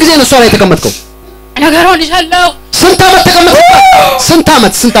ስንት ጊዜ ነው እሷ ላይ ተቀመጥከው ነገሩን ይሻለው ስንት አመት ተቀመጥክባት ስንት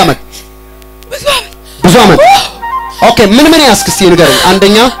አመት ብዙ አመት ኦኬ ምን ያስክስቲ ንገረኝ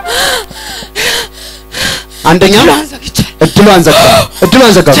አንደኛ እድሏን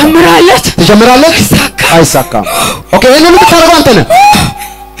ዘጋ ትጀምራለች አይሳካም ኦኬ እኔን የምታረጋው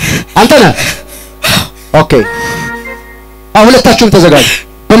አንተ ነህ ኦኬ ሁለታችሁም ተዘጋጁ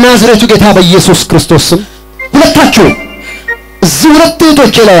በናዝሬቱ ጌታ በኢየሱስ ክርስቶስ ስም ሁለታችሁም እዚህ ሁለት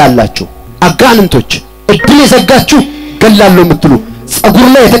እህቶች ላይ ያላችሁ አጋንንቶች እድል የዘጋችሁ ገላሉ የምትሉ ጸጉር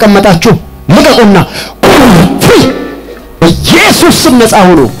ላይ የተቀመጣችሁ ልቀቁና ፍሪ በኢየሱስ ስም ነፃ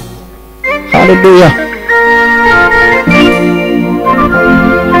ሁኑ ሃሌሉያ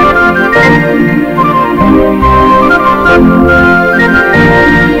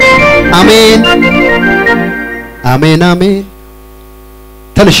አሜን አሜን አሜን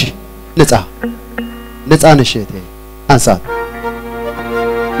ተነሽ ነፃ ነሽ እህቴ አንሳ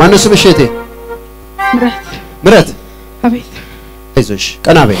ማነው ስምሽ እህቴ ምረት አቤት አይዞሽ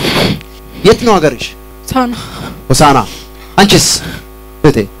ቀና በይ የት ነው ሀገርሽ ሆሳዕና አንቺስ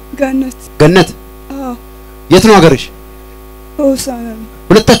እህቴ ገነት የት ነው ሀገርሽ ሆሳዕና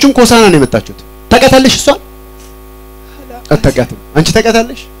ሁለታችሁም ከሆሳዕና ነው የመጣችሁት ታውቃታለሽ እሷ አታውቃትም አንቺ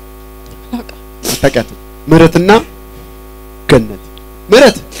ታውቃታለሽ አታውቃትም ምረትና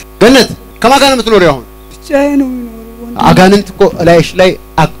ገነት ከማን ጋር ነው የምትኖሪው አሁን ብቻዬን ነው የምኖረው አጋንንት እኮ ላይሽ ላይ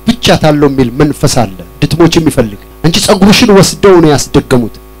አግብቻታለሁ የሚል መንፈስ አለ ድትሞች የሚፈልግ አንቺ ጸጉርሽን ወስደው ነው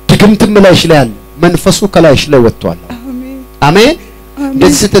ያስደገሙት ድግምትም ላይሽ ላይ አለ መንፈሱ ከላይሽ ላይ ወጥቷል አሜን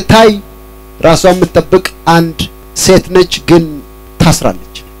እንደዚህ ስትታይ ራሷን የምትጠብቅ አንድ ሴት ነች ግን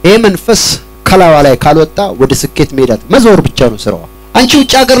ታስራለች ይሄ መንፈስ ከላዋ ላይ ካልወጣ ወደ ስኬት መሄዳት መዞር ብቻ ነው ስራዋ አንቺ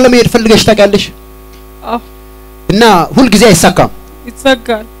ውጭ ሀገር ለመሄድ ፈልገሽ ታውቂያለሽ እና ሁሉ ጊዜ አይሳካም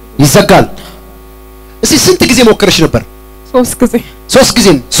ይዘጋል እስቲ ስንት ጊዜ ሞክረሽ ነበር 3 ጊዜ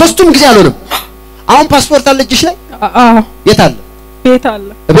ሶስቱም ጊዜ አልሆነም አሁን ፓስፖርት አለ እጅሽ ላይ የት አለ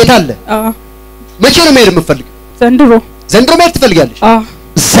ቤት አለ መቼ ነው መሄድ የምትፈልጊው ዘንድሮ መሄድ ትፈልጊያለሽ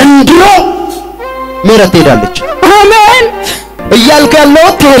ዘንድሮ መሄድ ትሄዳለች አሜን እያልኩ ያለው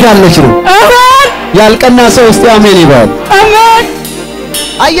ትሄዳለች ነው አሜን ያልቀና ሰው እስቲ አሜን ይባል አሜን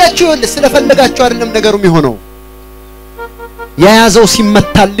አያችሁ ስለፈለጋችሁ አይደለም ነገሩ የሚሆነው የያዘው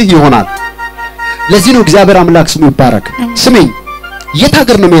ሲመታልህ ይሆናል ለዚህ ነው እግዚአብሔር አምላክ ስሙ ይባረክ ስሚኝ የት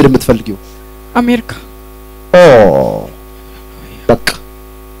ሀገር ነው መሄድ የምትፈልጊው አሜሪካ በቃ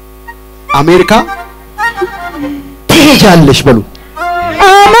አሜሪካ ትሄጃለሽ በሉ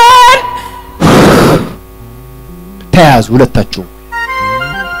አሜን ተያዙ ሁለታችሁ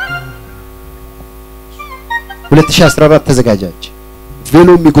 2014 ተዘጋጃች ቬሎ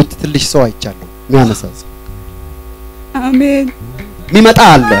የሚጎትትልሽ ሰው አይቻለሁ የሚያነሳዝ አሜን ሚመጣ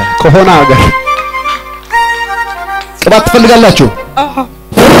አለ ከሆነ ሀገር ቅባት ትፈልጋላችሁ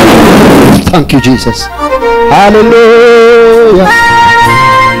Thank you Jesus Hallelujah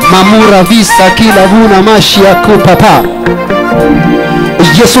Mamura visa kila buna mashia ku papa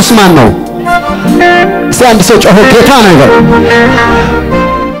ኢየሱስ ማን ነው አንድ ሰው ጮሆ ጌታ ነው ይበል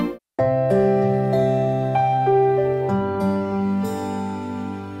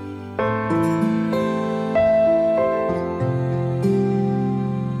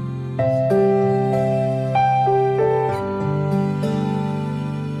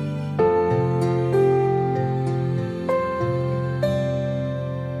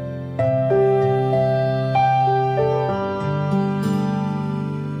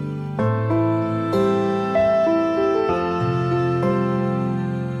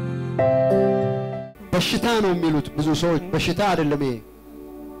በሽታ ነው የሚሉት ብዙ ሰዎች በሽታ አይደለም ይሄ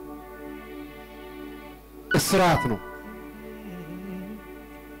እስራት ነው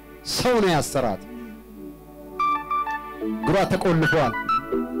ሰው ነው ያሰራት ግራ ተቆልፏል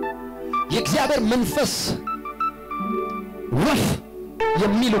የእግዚአብሔር መንፈስ ወፍ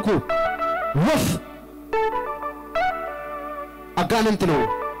የሚልኩ ወፍ አጋንንት ነው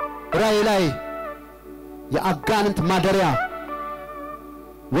ራይ ላይ የአጋንንት ማደሪያ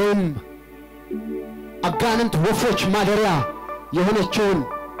ወይም አጋንንት ወፎች ማደሪያ የሆነችውን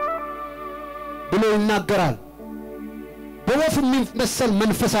ብሎ ይናገራል በወፍ የሚመስል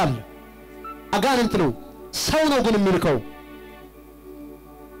መንፈስ አለ አጋንንት ነው ሰው ነው ግን የሚልከው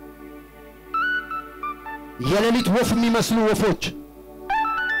የሌሊት ወፍ የሚመስሉ ወፎች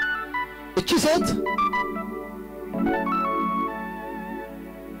እቺ ሴት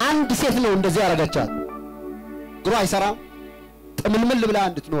አንድ ሴት ነው እንደዚህ ያረጋቻት ግሩ አይሰራም ጥምልምል ብላ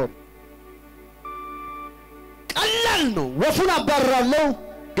እንድትኖር ቀላል ነው ወፉን አባራለው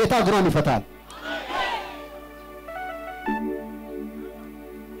ጌታ ግሩን ይፈታል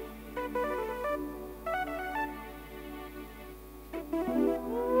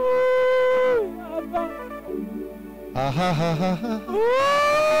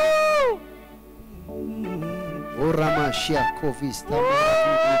ኦራማሺያ ኮቪስታ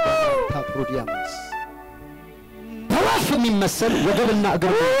ታፕሮዲያማስ በወፍ የሚመስል ወገብና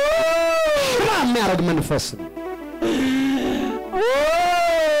እግር ሽራ የሚያረግ መንፈስ ነው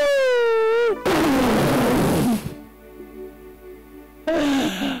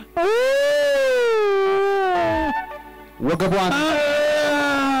ወገቧን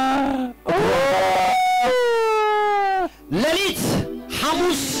ለሊት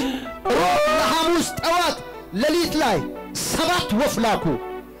ሐሙስ ጠዋት ለሊት ላይ 7 ወፍ ላኩ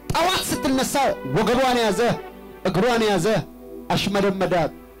ጠዋት ስትነሳ ወገቧን ያዘ እግሯን ያዘ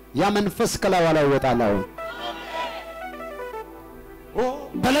አሽመደመዳት ያ መንፈስ ከላዋ ላይ ወጣላ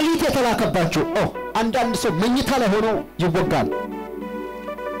በለሊት የተላከባቸው አንዳንድ ሰው መኝታ ላይ ሆኖ ይወጋል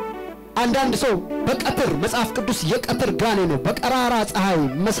አንዳንድ ሰው በቀትር መጽሐፍ ቅዱስ የቀትር ጋኔ ነው በቀራራ ፀሐይ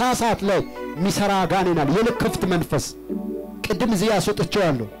መሳሳት ላይ ሚሰራ ጋኔናል የልክፍት መንፈስ ቅድም እዚያ ያስወጥቸው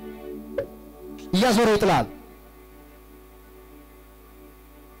ያለው ያዞረ ይጥላል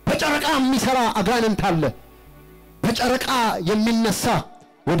በጨረቃ የሚሰራ አጋንንት አለ በጨረቃ የሚነሳ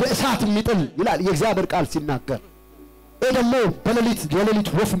ወደ እሳት የሚጥል ይላል የእግዚአብሔር ቃል ሲናገር ደግሞ በለሊት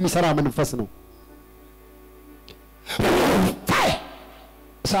ወፍ የሚሰራ መንፈስ ነው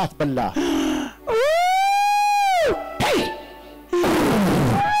እሳት በላ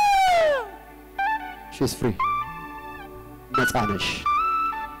she's free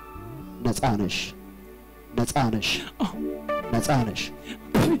ነፃ ነሽ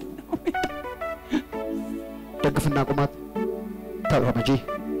ደግፍና ቁማት ተራመጂ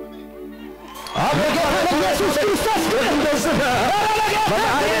አሜን ኢየሱስ ክርስቶስ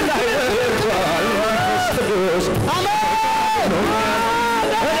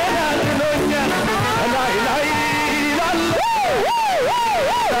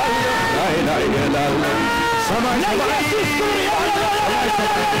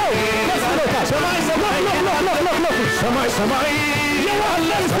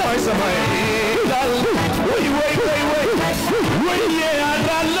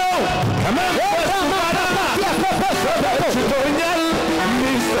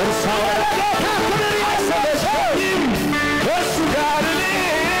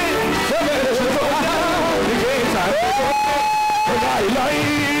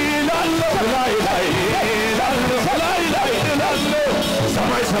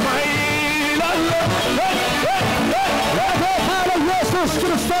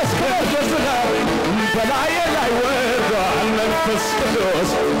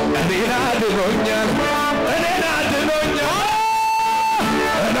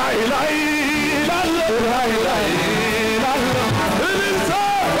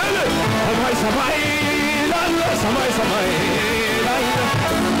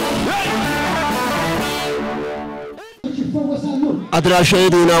አድራሻዬ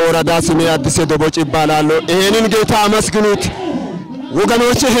ዱና ወረዳ ስሜ አዲስ ደቦጭ ይባላል ይሄንን ጌታ አመስግኑት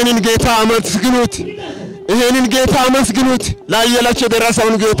ወገኖች ይሄንን ጌታ አመስግኑት ላየላችሁ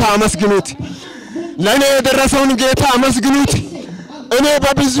የደረሰውን ጌታ አመስግኑት ለኔ የደረሰውን ጌታ አመስግኑት እኔ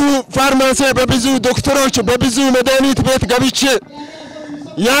በብዙ ፋርማሲ በብዙ ዶክተሮች በብዙ መድኃኒት ቤት ገብቼ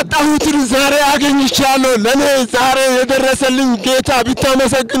ያጣሁትን ዛሬ አገኝቻለሁ ለኔ ዛሬ የደረሰልኝ ጌታ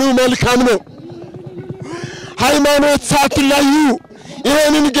ቢታመሰግኑ መልካም ነው ሃይማኖት ሳትለዩ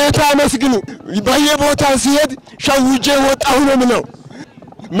ይሄንን ጌታ አመስግኑ በየቦታው ሲሄድ ሸውጄ ወጣሁ ነው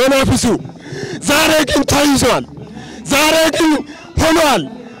መናፍሱ ዛሬ ግን ተይዟል ዛሬ ግን ሆኗል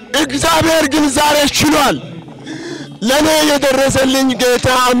እግዚአብሔር ግን ዛሬ ችሏል ለኔ የደረሰልኝ ጌታ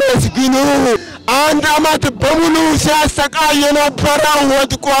አመስግኑ አንድ አመት በሙሉ ሲያሰቃይ የነበረው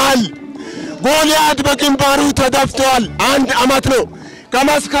ወድቋል ጎልያድ በግንባሩ ተደፍቷል አንድ አመት ነው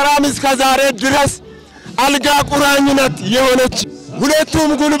ከመስከረም እስከ ዛሬ ድረስ አልጋ ቁራኝነት የሆነች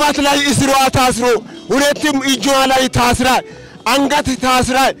ሁለቱም ጉልባት ላይ እስሯ ታስሮ ሁለቱም እጇ ላይ ታስራ አንገት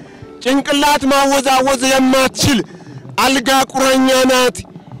ታስራ ጭንቅላት ማወዛወዝ የማትችል አልጋ ቁራኛ ናት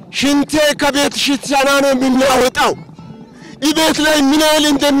ሽንቴ ከቤት ሽታና ነው የሚያወጣው ይቤት ላይ ምን ያህል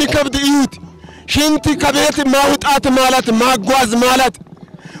እንደሚከብድ እዩት ሽንት ከቤት ማውጣት ማለት ማጓዝ ማለት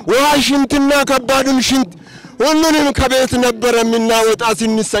ዋሽንትና ከባዱን ሽንት ሁሉንም ከቤት ነበር የሚናወጣ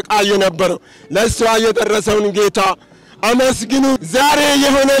ሲንሰቃይ ነበር ለሷ የደረሰውን ጌታ አመስግኑ ዛሬ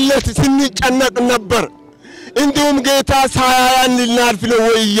የሆነለት ሲንጨነቅ ነበር እንዲሁም ጌታ ሳያያን ልናልፍ ነው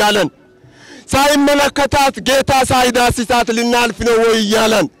ወይ ይያለን ሳይመለከታት ጌታ ሳይዳስሳት ልናልፍ ነው ወይ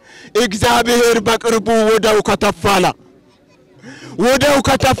ይያለን እግዚአብሔር በቅርቡ ወደው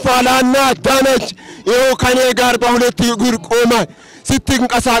ከተፋላና ዳነች ይኸው ከኔ ጋር በሁለት እግር ቆማ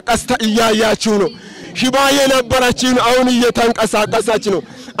ስትንቀሳቀስ እያያችሁ ነው ሽባዬ ነበረችን አሁን እየተንቀሳቀሰች ነው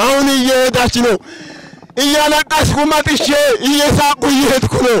አሁን እየሄደች ነው እያለቀስኩ መጥቼ እየሳቁ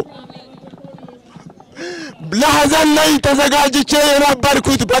እየሄድኩ ነው ለሐዘን ላይ ተዘጋጅቼ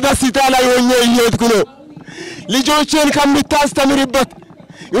የነበርኩት በደስታ ላይ ሆኜ እየሄድኩ ነው ልጆችን ከምታስተምርበት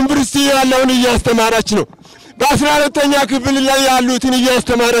ዩኒቨርሲቲ ያለውን እያስተማረች ነው በ12ኛ ክፍል ላይ ያሉትን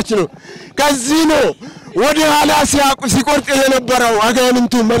እያስተማረች ነው ከዚህ ነው ወደ ኋላ ሲቆርጥ የነበረው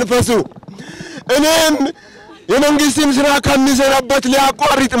አጋንንቱ መንፈሱ እኔም የመንግስትን ስራ ከሚሰራበት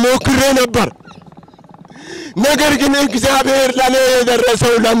ሊያቋርጥ ሞክሬ ነበር። ነገር ግን እግዚአብሔር ለኔ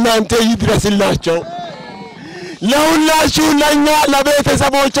የደረሰው ለእናንተ ይድረስላችሁ። ለሁላችሁ ለኛ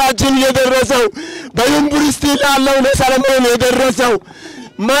ለቤተሰቦቻችን የደረሰው በዩኒቨርሲቲ ላለው ለሰለሞን የደረሰው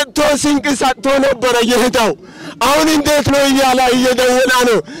መጥቶ ስንቅ ሰጥቶ ነበር የሄደው። አሁን እንዴት ነው እያለ እየደወለ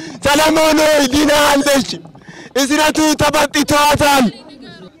ነው። ሰለሞን ድናለች፣ እስረቱ ተበጥቷታል፣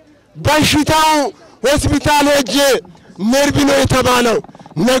 በሽታው ሆስፒታል ሄጄ ነርቭ ነው የተባለው።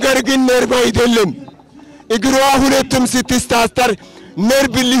 ነገር ግን ነርቭ አይደለም፣ እግሯ ሁለቱም ስትስታስተር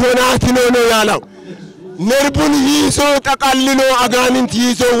ነርቭ ሊሆናት ነው ያለው። ነርቡን ይዞ ተቀልሎ አጋንንት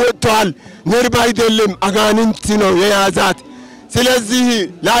ይዞ ወጥቷል። ነርቭ አይደለም አጋንንት ነው የያዛት። ስለዚህ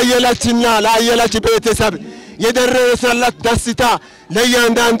ላየለችና ላየለች ቤተሰብ የደረሰላት ደስታ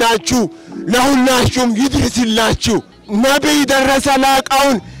ለእያንዳንዳችሁ ለሁላችሁም ይድረስላችሁ። ነቢይ ደረሰ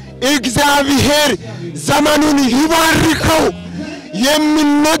ላቀውን እግዚአብሔር ዘመኑን ይባርከው።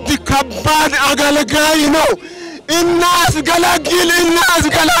 የሚነድ ከባድ አገልጋይ ነው።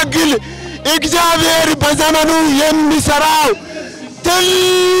 እናስገለግል እግዚአብሔር በዘመኑ የሚሰራው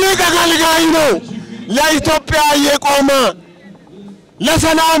ትልቅ አገልጋይ ነው። ለኢትዮጵያ የቆመ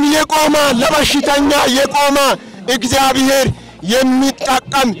ለሰላም የቆመ ለበሽተኛ የቆመ እግዚአብሔር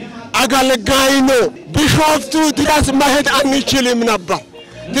የሚጠቀም አገልጋይ ነው። ቢሾፍቱ ድረስ መሄድ አንችልም ነበር፣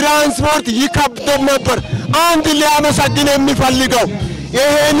 ትራንስፖርት ይከብደን ነበር። አንድ ሊያመሰግን የሚፈልገው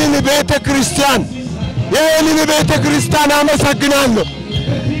ይሄንን ቤተክርስቲያን አመሰግናለሁ።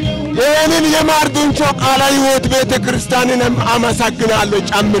 ይሄንን የማርዱንቾ ቃለ ሕይወት ቤተክርስቲያንን አመሰግናለሁ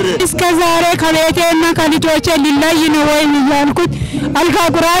ጨምሬ። እስከ ዛሬ ከቤቴና ከልጆቼ ሊለይ ነው ወይ እያልኩት አልጋ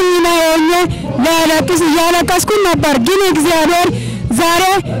ቁራኝ ነው እያለቀስኩ ነበር። ግን እግዚአብሔር ዛሬ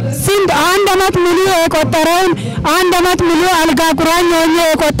ስንት አንድ አመት ሙሉ የቆጠረውን አንድ አመት ሙሉ አልጋ ቁራኝ ሆኜ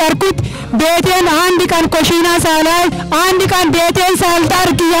የቆጠርኩት ቤቴን አንድ ቀን ኮሽና ሳላይ አንድ ቀን ቤቴን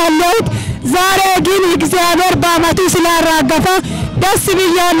ሳልጠርግ ያለሁት ዛሬ ግን እግዚአብሔር በአመቱ ስላራገፈ ደስ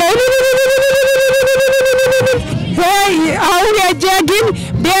ብያለሁ። አሁን እጄ ግን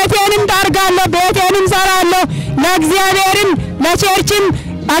ቤቴንም ጠርጋለሁ፣ ቤቴንም ሰራለሁ። ለእግዚአብሔርም ለቸርችም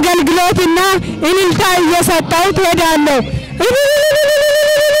አገልግሎትና እልልታ እየሰጠሁ እሄዳለሁ።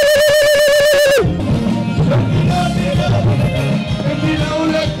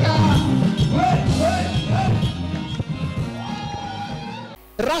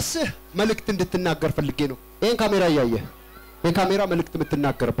 ራስህ መልእክት እንድትናገር ፈልጌ ነው። ይሄን ካሜራ ያያየህ በካሜራ መልእክት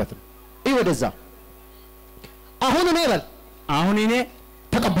የምትናገርበት ነው። ይሄ ወደዛ አሁን እኔ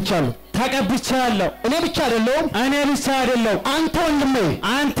ተቀብቻለሁ። እኔ ብቻ አይደለሁም። አንተ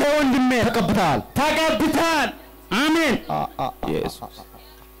ወንድሜ ተቀብተሃል። አሜን። ኢየሱስ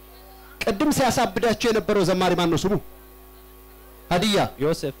ቅድም ሲያሳብዳቸው የነበረው ዘማሪ ማን ነው ስሙ? ሀዲያ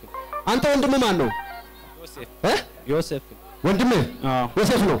ዮሴፍ። አንተ ወንድም ማን ነው? ዮሴፍ ወንድም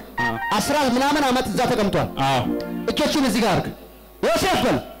ዮሴፍ ነው። 10 ምናምን አመት እዛ ተቀምጧል። እጆችን እዚህ ጋር አድርግ።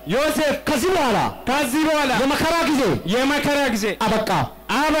 ዮሴፍ ከዚህ በኋላ የመከራ ጊዜ አበቃ።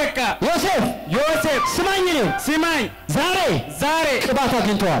 ዮሴፍ ስማኝ ዛሬ ቅባት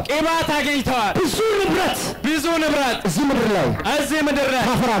አግኝተዋል። ብዙ ንብረት እዚህ ምድር ላይ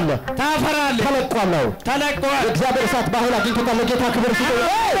ታፈራለህ። ተለቋል። እግዚአብሔር እሳት ባህል አግኝቶታል። ለጌታ ክብር ሲል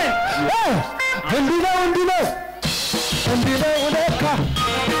እንዲህ ነው ለካ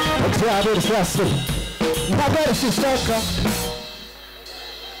እግዚአብሔር ሲያስብ ነገር ሲሳካ።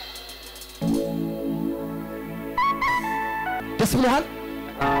 ደስ ብሎሃል?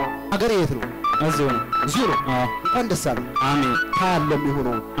 አገር የት ነው? እዚሁ ነው። እንኳን ደስ አለህ። አሜን። ካለም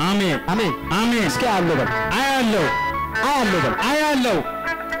ይሁነው። አሜን። እስኪ አያለው በል። አያለው።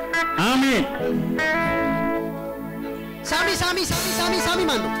 አሜን። ሳሚ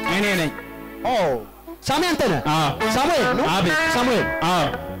ማን ነው? እኔ ነኝ። ሳሚ አንተ ነህ? ሳሙኤል ነው? አቤት። ሳሙኤል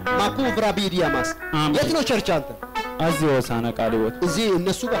ማኩ ብራቢዲያማስ የት ነው ቸርች አንተ? እዚህ ሆሳዕና ቃለ ሕይወት። እዚህ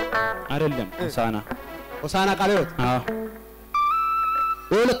እነሱ ጋር አይደለም። ሆሳዕና ቃለ ሕይወት።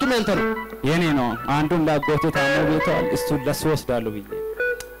 የሁለቱም ያንተ ነው? የኔ ነው። አንዱን ላጎቴ ታሞ ቤቷል፣ እሱን ለሱ ወስዳለሁ ብዬ።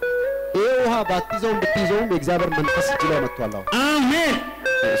 ይሄ ውሃ ባትይዘውም ብትይዘውም የእግዚአብሔር መንፈስ እጅ ላይ መጥቷል። አሜን።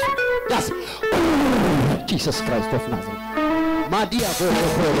 ኢየሱስ ክርስቶስ ኦፍ ናዝሬት ማዲያ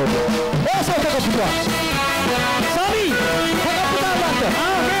ቦኮሮዶ ሰው ተቀብቷል። ሳሚ ተቀብቷል አንተ።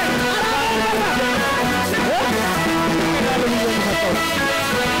 አሜን።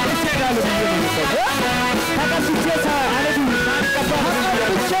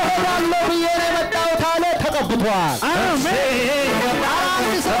 ተቀብቷል።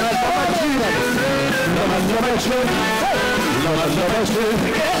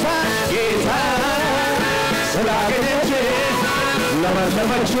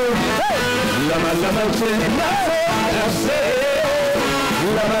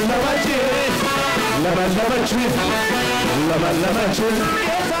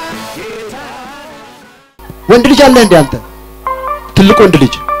 ወንድ ልጅ አለ እንዴ አንተ ትልቅ ወንድ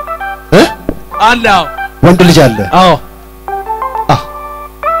ልጅ አለው ወንድ ልጅ አለ አዎ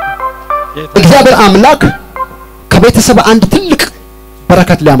እግዚአብሔር አምላክ ከቤተሰብ አንድ ትልቅ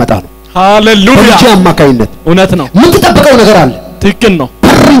በረከት ሊያመጣ ነው ሃሌሉያ በልጅ አማካይነት እውነት ነው ምን ተጠብቀው ነገር አለ ትክክል ነው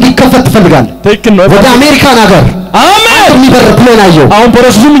እንዲከፈት ትፈልጋለህ ትክክል ነው ወደ አሜሪካን ሀገር አሜን የሚበር ፕሌን አየው አሁን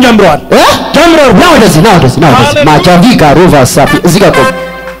ፕሮሰሱም ጀምሯል ጀምሯል ነው ወደዚህ ማጃቪ ጋሮቫ ሳፊ እዚህ ጋር ቆም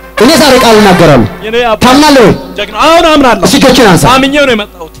እኔ ዛሬ ቃል እናገራለሁ ታምናለህ ጀግና አሁን አምናለሁ እጆችን አንሳ አምኜው ነው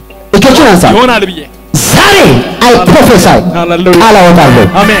የመጣሁት እጆችን አንሳ ይሆናል ብዬ ዛሬ አይ ፕሮፌሳይ ቃል አወጣለሁ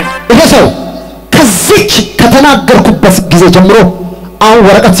አሜን ይሄ ሰው ከዚች ከተናገርኩበት ጊዜ ጀምሮ አሁን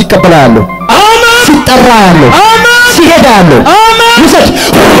ወረቀት ሲቀበል ያለው አሜን ሲጠራ ያለው አሜን ሲሄድ ያለው አሜን ይሰጥ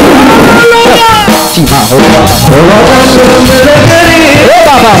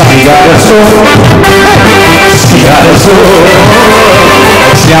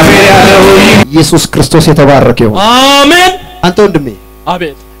ኢየሱስ ክርስቶስ የተባረከ ይሁን አሜን አንተ ወንድሜ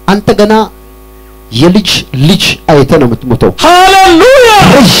አቤት አንተ ገና የልጅ ልጅ አይተ ነው የምትሞተው ሃሌሉያ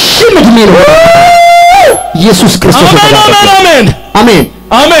ረጅም እድሜ ነው ኢየሱስ ክርስቶስ የተባረከ አሜን አሜን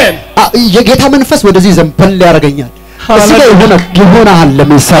አሜን የጌታ መንፈስ ወደዚህ ዘንበል ያረጋኛል እዚህ ላይ ይሆናል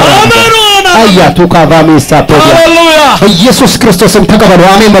ለምንሰራ አያቱ ካቫሜ ሳፖያ ሃሌሉያ በኢየሱስ ክርስቶስም ተቀበሉ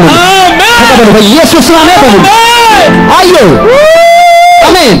አሜን በሉ አሜን ተቀበሉ በኢየሱስ ስም አሜን በሉ አዮ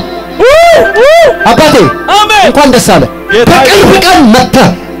አሜን አባቴ አሜን እንኳን ደስ አለ በቅርብ ቀን መጣ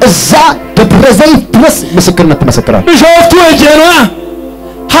እዛ ደብረ ዘይት ድረስ ምስክርነት ተመሰክራል ቢሾፍቱ እጄና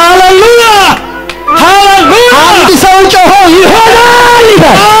ሃሌሉያ ሃሌሉያ አንድ ሰው ጮሆ ይሆናል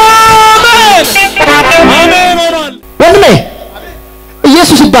ይላል አሜን አሜን ሆኗል ወንድሜ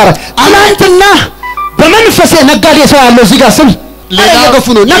ኢየሱስ ይባረክ ትናንትና በመንፈስ ነጋዴ ሰው ያለው እዚህ ጋር ስም ለየገፉ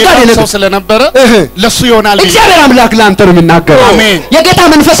ነው ነጋዴ ነው ስለነበረ ለሱ ይሆናል እግዚአብሔር አምላክ ላንተ ነው የሚናገረው አሜን የጌታ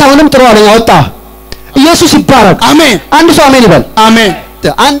መንፈስ አሁንም ጥሩ አለኝ አወጣ ኢየሱስ ይባረክ አሜን አንድ ሰው አሜን ይበል አሜን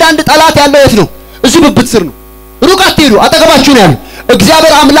አንድ ጠላት ያለው የት ነው እዚህ ብብት ስር ነው ሩቅ አትሄዱ አጠገባችሁ ነው ያለው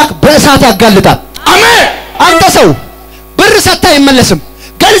እግዚአብሔር አምላክ በእሳት ያጋልጣል አሜን አንተ ሰው ብር ሰጣ አይመለስም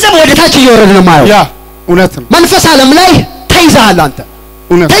ገንዘብ ወደ ታች እየወረደ ነው ማየው ያ እውነት ነው መንፈስ ዓለም ላይ ተይዛል አንተ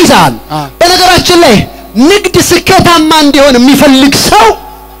ተይዛል በነገራችን ላይ ንግድ ስኬታማ እንዲሆን የሚፈልግ ሰው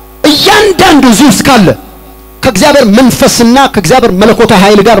እያንዳንዱ ዙስ ካለ ከእግዚአብሔር መንፈስና ከእግዚአብሔር መለኮታዊ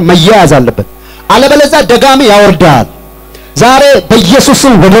ኃይል ጋር መያያዝ አለበት አለበለዚያ ደጋሚ ያወርዳል ዛሬ በኢየሱስ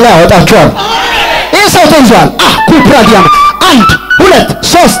ስም ወደ ላይ አወጣቸዋል ይሄ ሰው ተይዟል ኩፕራዲያም 1 2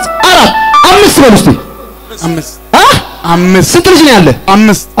 3 4 5 በሉስቲ 5 ስንት ልጅ ነው ያለ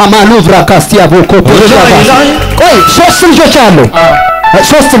 5 አማሉ ብራካስቲያ ቦኮ ቆይ 3 ልጆች አሉ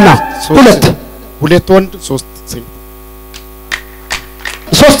 3 እና 2 ወንድ 3 ሴት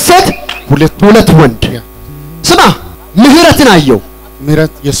 3 ሴት 2 ወንድ ስማ ምህረትን አየው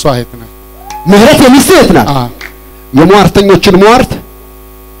ምህረት የሷ እህት ናት ምህረት የሚስት እህት ናት የሟርተኞችን ሟርት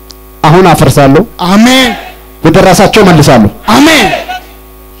አሁን አፈርሳለሁ አሜን ወደ ራሳቸው መልሳለሁ አሜን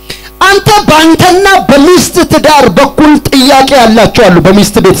አንተ ባንተና በሚስት ትዳር በኩል ጥያቄ ያላቸው አሉ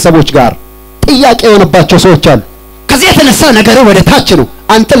በሚስት ቤተሰቦች ጋር ጥያቄ የሆነባቸው ሰዎች አሉ ከዚህ የተነሳ ነገር ወደ ታች ነው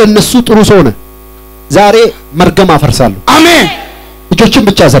አንተ ለነሱ ጥሩ ሰው ነህ ዛሬ መርገም አፈርሳለሁ አሜን እጆችን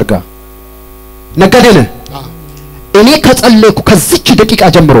ብቻ ዘርጋ ነገዴ ነህ እኔ ከጸለይኩ ከዚች ደቂቃ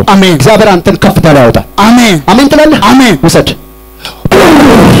ጀምሮ እግዚአብሔር አንተን ከፍታ ላይ ያወጣል አሜን አሜን ትላለህ አሜን ውሰድ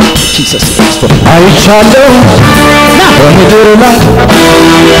ኢየሱስ ክርስቶስ አይቻለሁ ና በምድር ላይ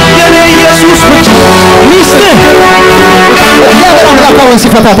የኔ ኢየሱስ ብቻ ሚስት እግዚአብሔር አምላካውን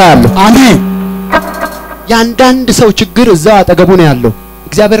ሲፈታታ ያለው አሜን ያንዳንድ ሰው ችግር እዛ አጠገቡ ነው ያለው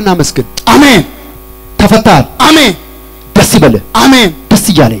እግዚአብሔርን አመስግን አሜን ተፈታል አሜን ደስ ይበልህ አሜን ደስ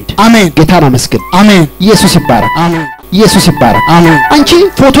ይያለ ሄድ አሜን ጌታን አመስግን አሜን ኢየሱስ ይባረክ አሜን ኢየሱስ ይባረክ አሜን አንቺ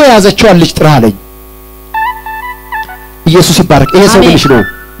ፎቶ ያዘችው ልጅ ጥራለኝ ኢየሱስ ይባረክ ይሄ ሰው ልጅ ነው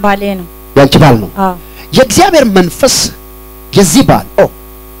ባሌ ነው ያንቺ ባል ነው የእግዚአብሔር መንፈስ የዚህ ባል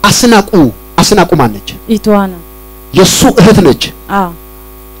አስናቁ ማነች ኢቷና የሱ እህት ነች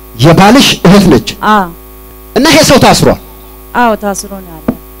የባልሽ እህት ነች እና ይሄ ሰው ታስሯል ታስሮ ነው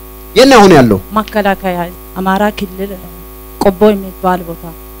ያለው የና አሁን ያለው ማከላከያ አማራ ክልል ቆቦ የሚባል ቦታ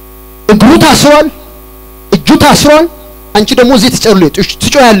እግሩ ታስሯል እጁ ታስሯል አንቺ ደግሞ እዚህ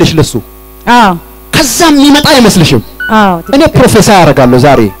ትጮያለሽ ለሱ ከዛም ይመጣ አይመስልሽም እኔ ፕሮፌሰር ያረጋለሁ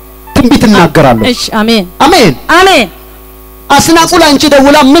ዛሬ ትንቢት እናገራለሁ እሺ አሜን አሜን አሜን አስናቁ ላንቺ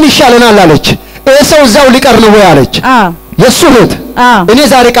ደውላ ምን ይሻለናል አለች ይሄ ሰው እዛው ሊቀር ነው ወይ አለች የሱ እህት እኔ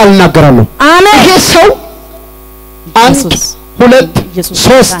ዛሬ ቃል እናገራለሁ አሜን ይሄ ሰው 1 2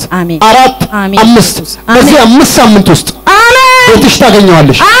 3 4 5 በዚህ 5 ሳምንት ውስጥ ቤትሽ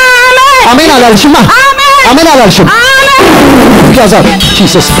ታገኘዋለሽ አሜን አላልሽማ አሜን አላልሽም ያዛ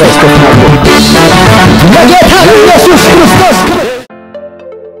ኢየሱስ ክርስቶስ ለጌታ ኢየሱስ ክርስቶስ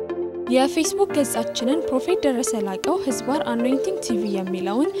የፌስቡክ ገጻችንን ፕሮፌት ደረሰ ላቀው ህዝባር አኖይንቲንግ ቲቪ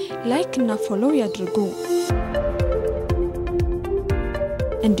የሚለውን ላይክ እና ፎሎው ያድርጉ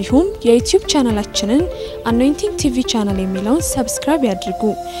እንዲሁም የዩቲዩብ ቻናላችንን አኖይንቲንግ ቲቪ ቻናል የሚለውን ሰብስክራይብ ያድርጉ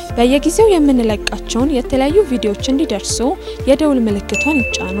በየጊዜው የምንለቃቸውን የተለያዩ ቪዲዮዎች እንዲደርሱ የደውል ምልክቷን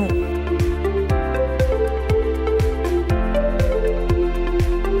ይጫኑ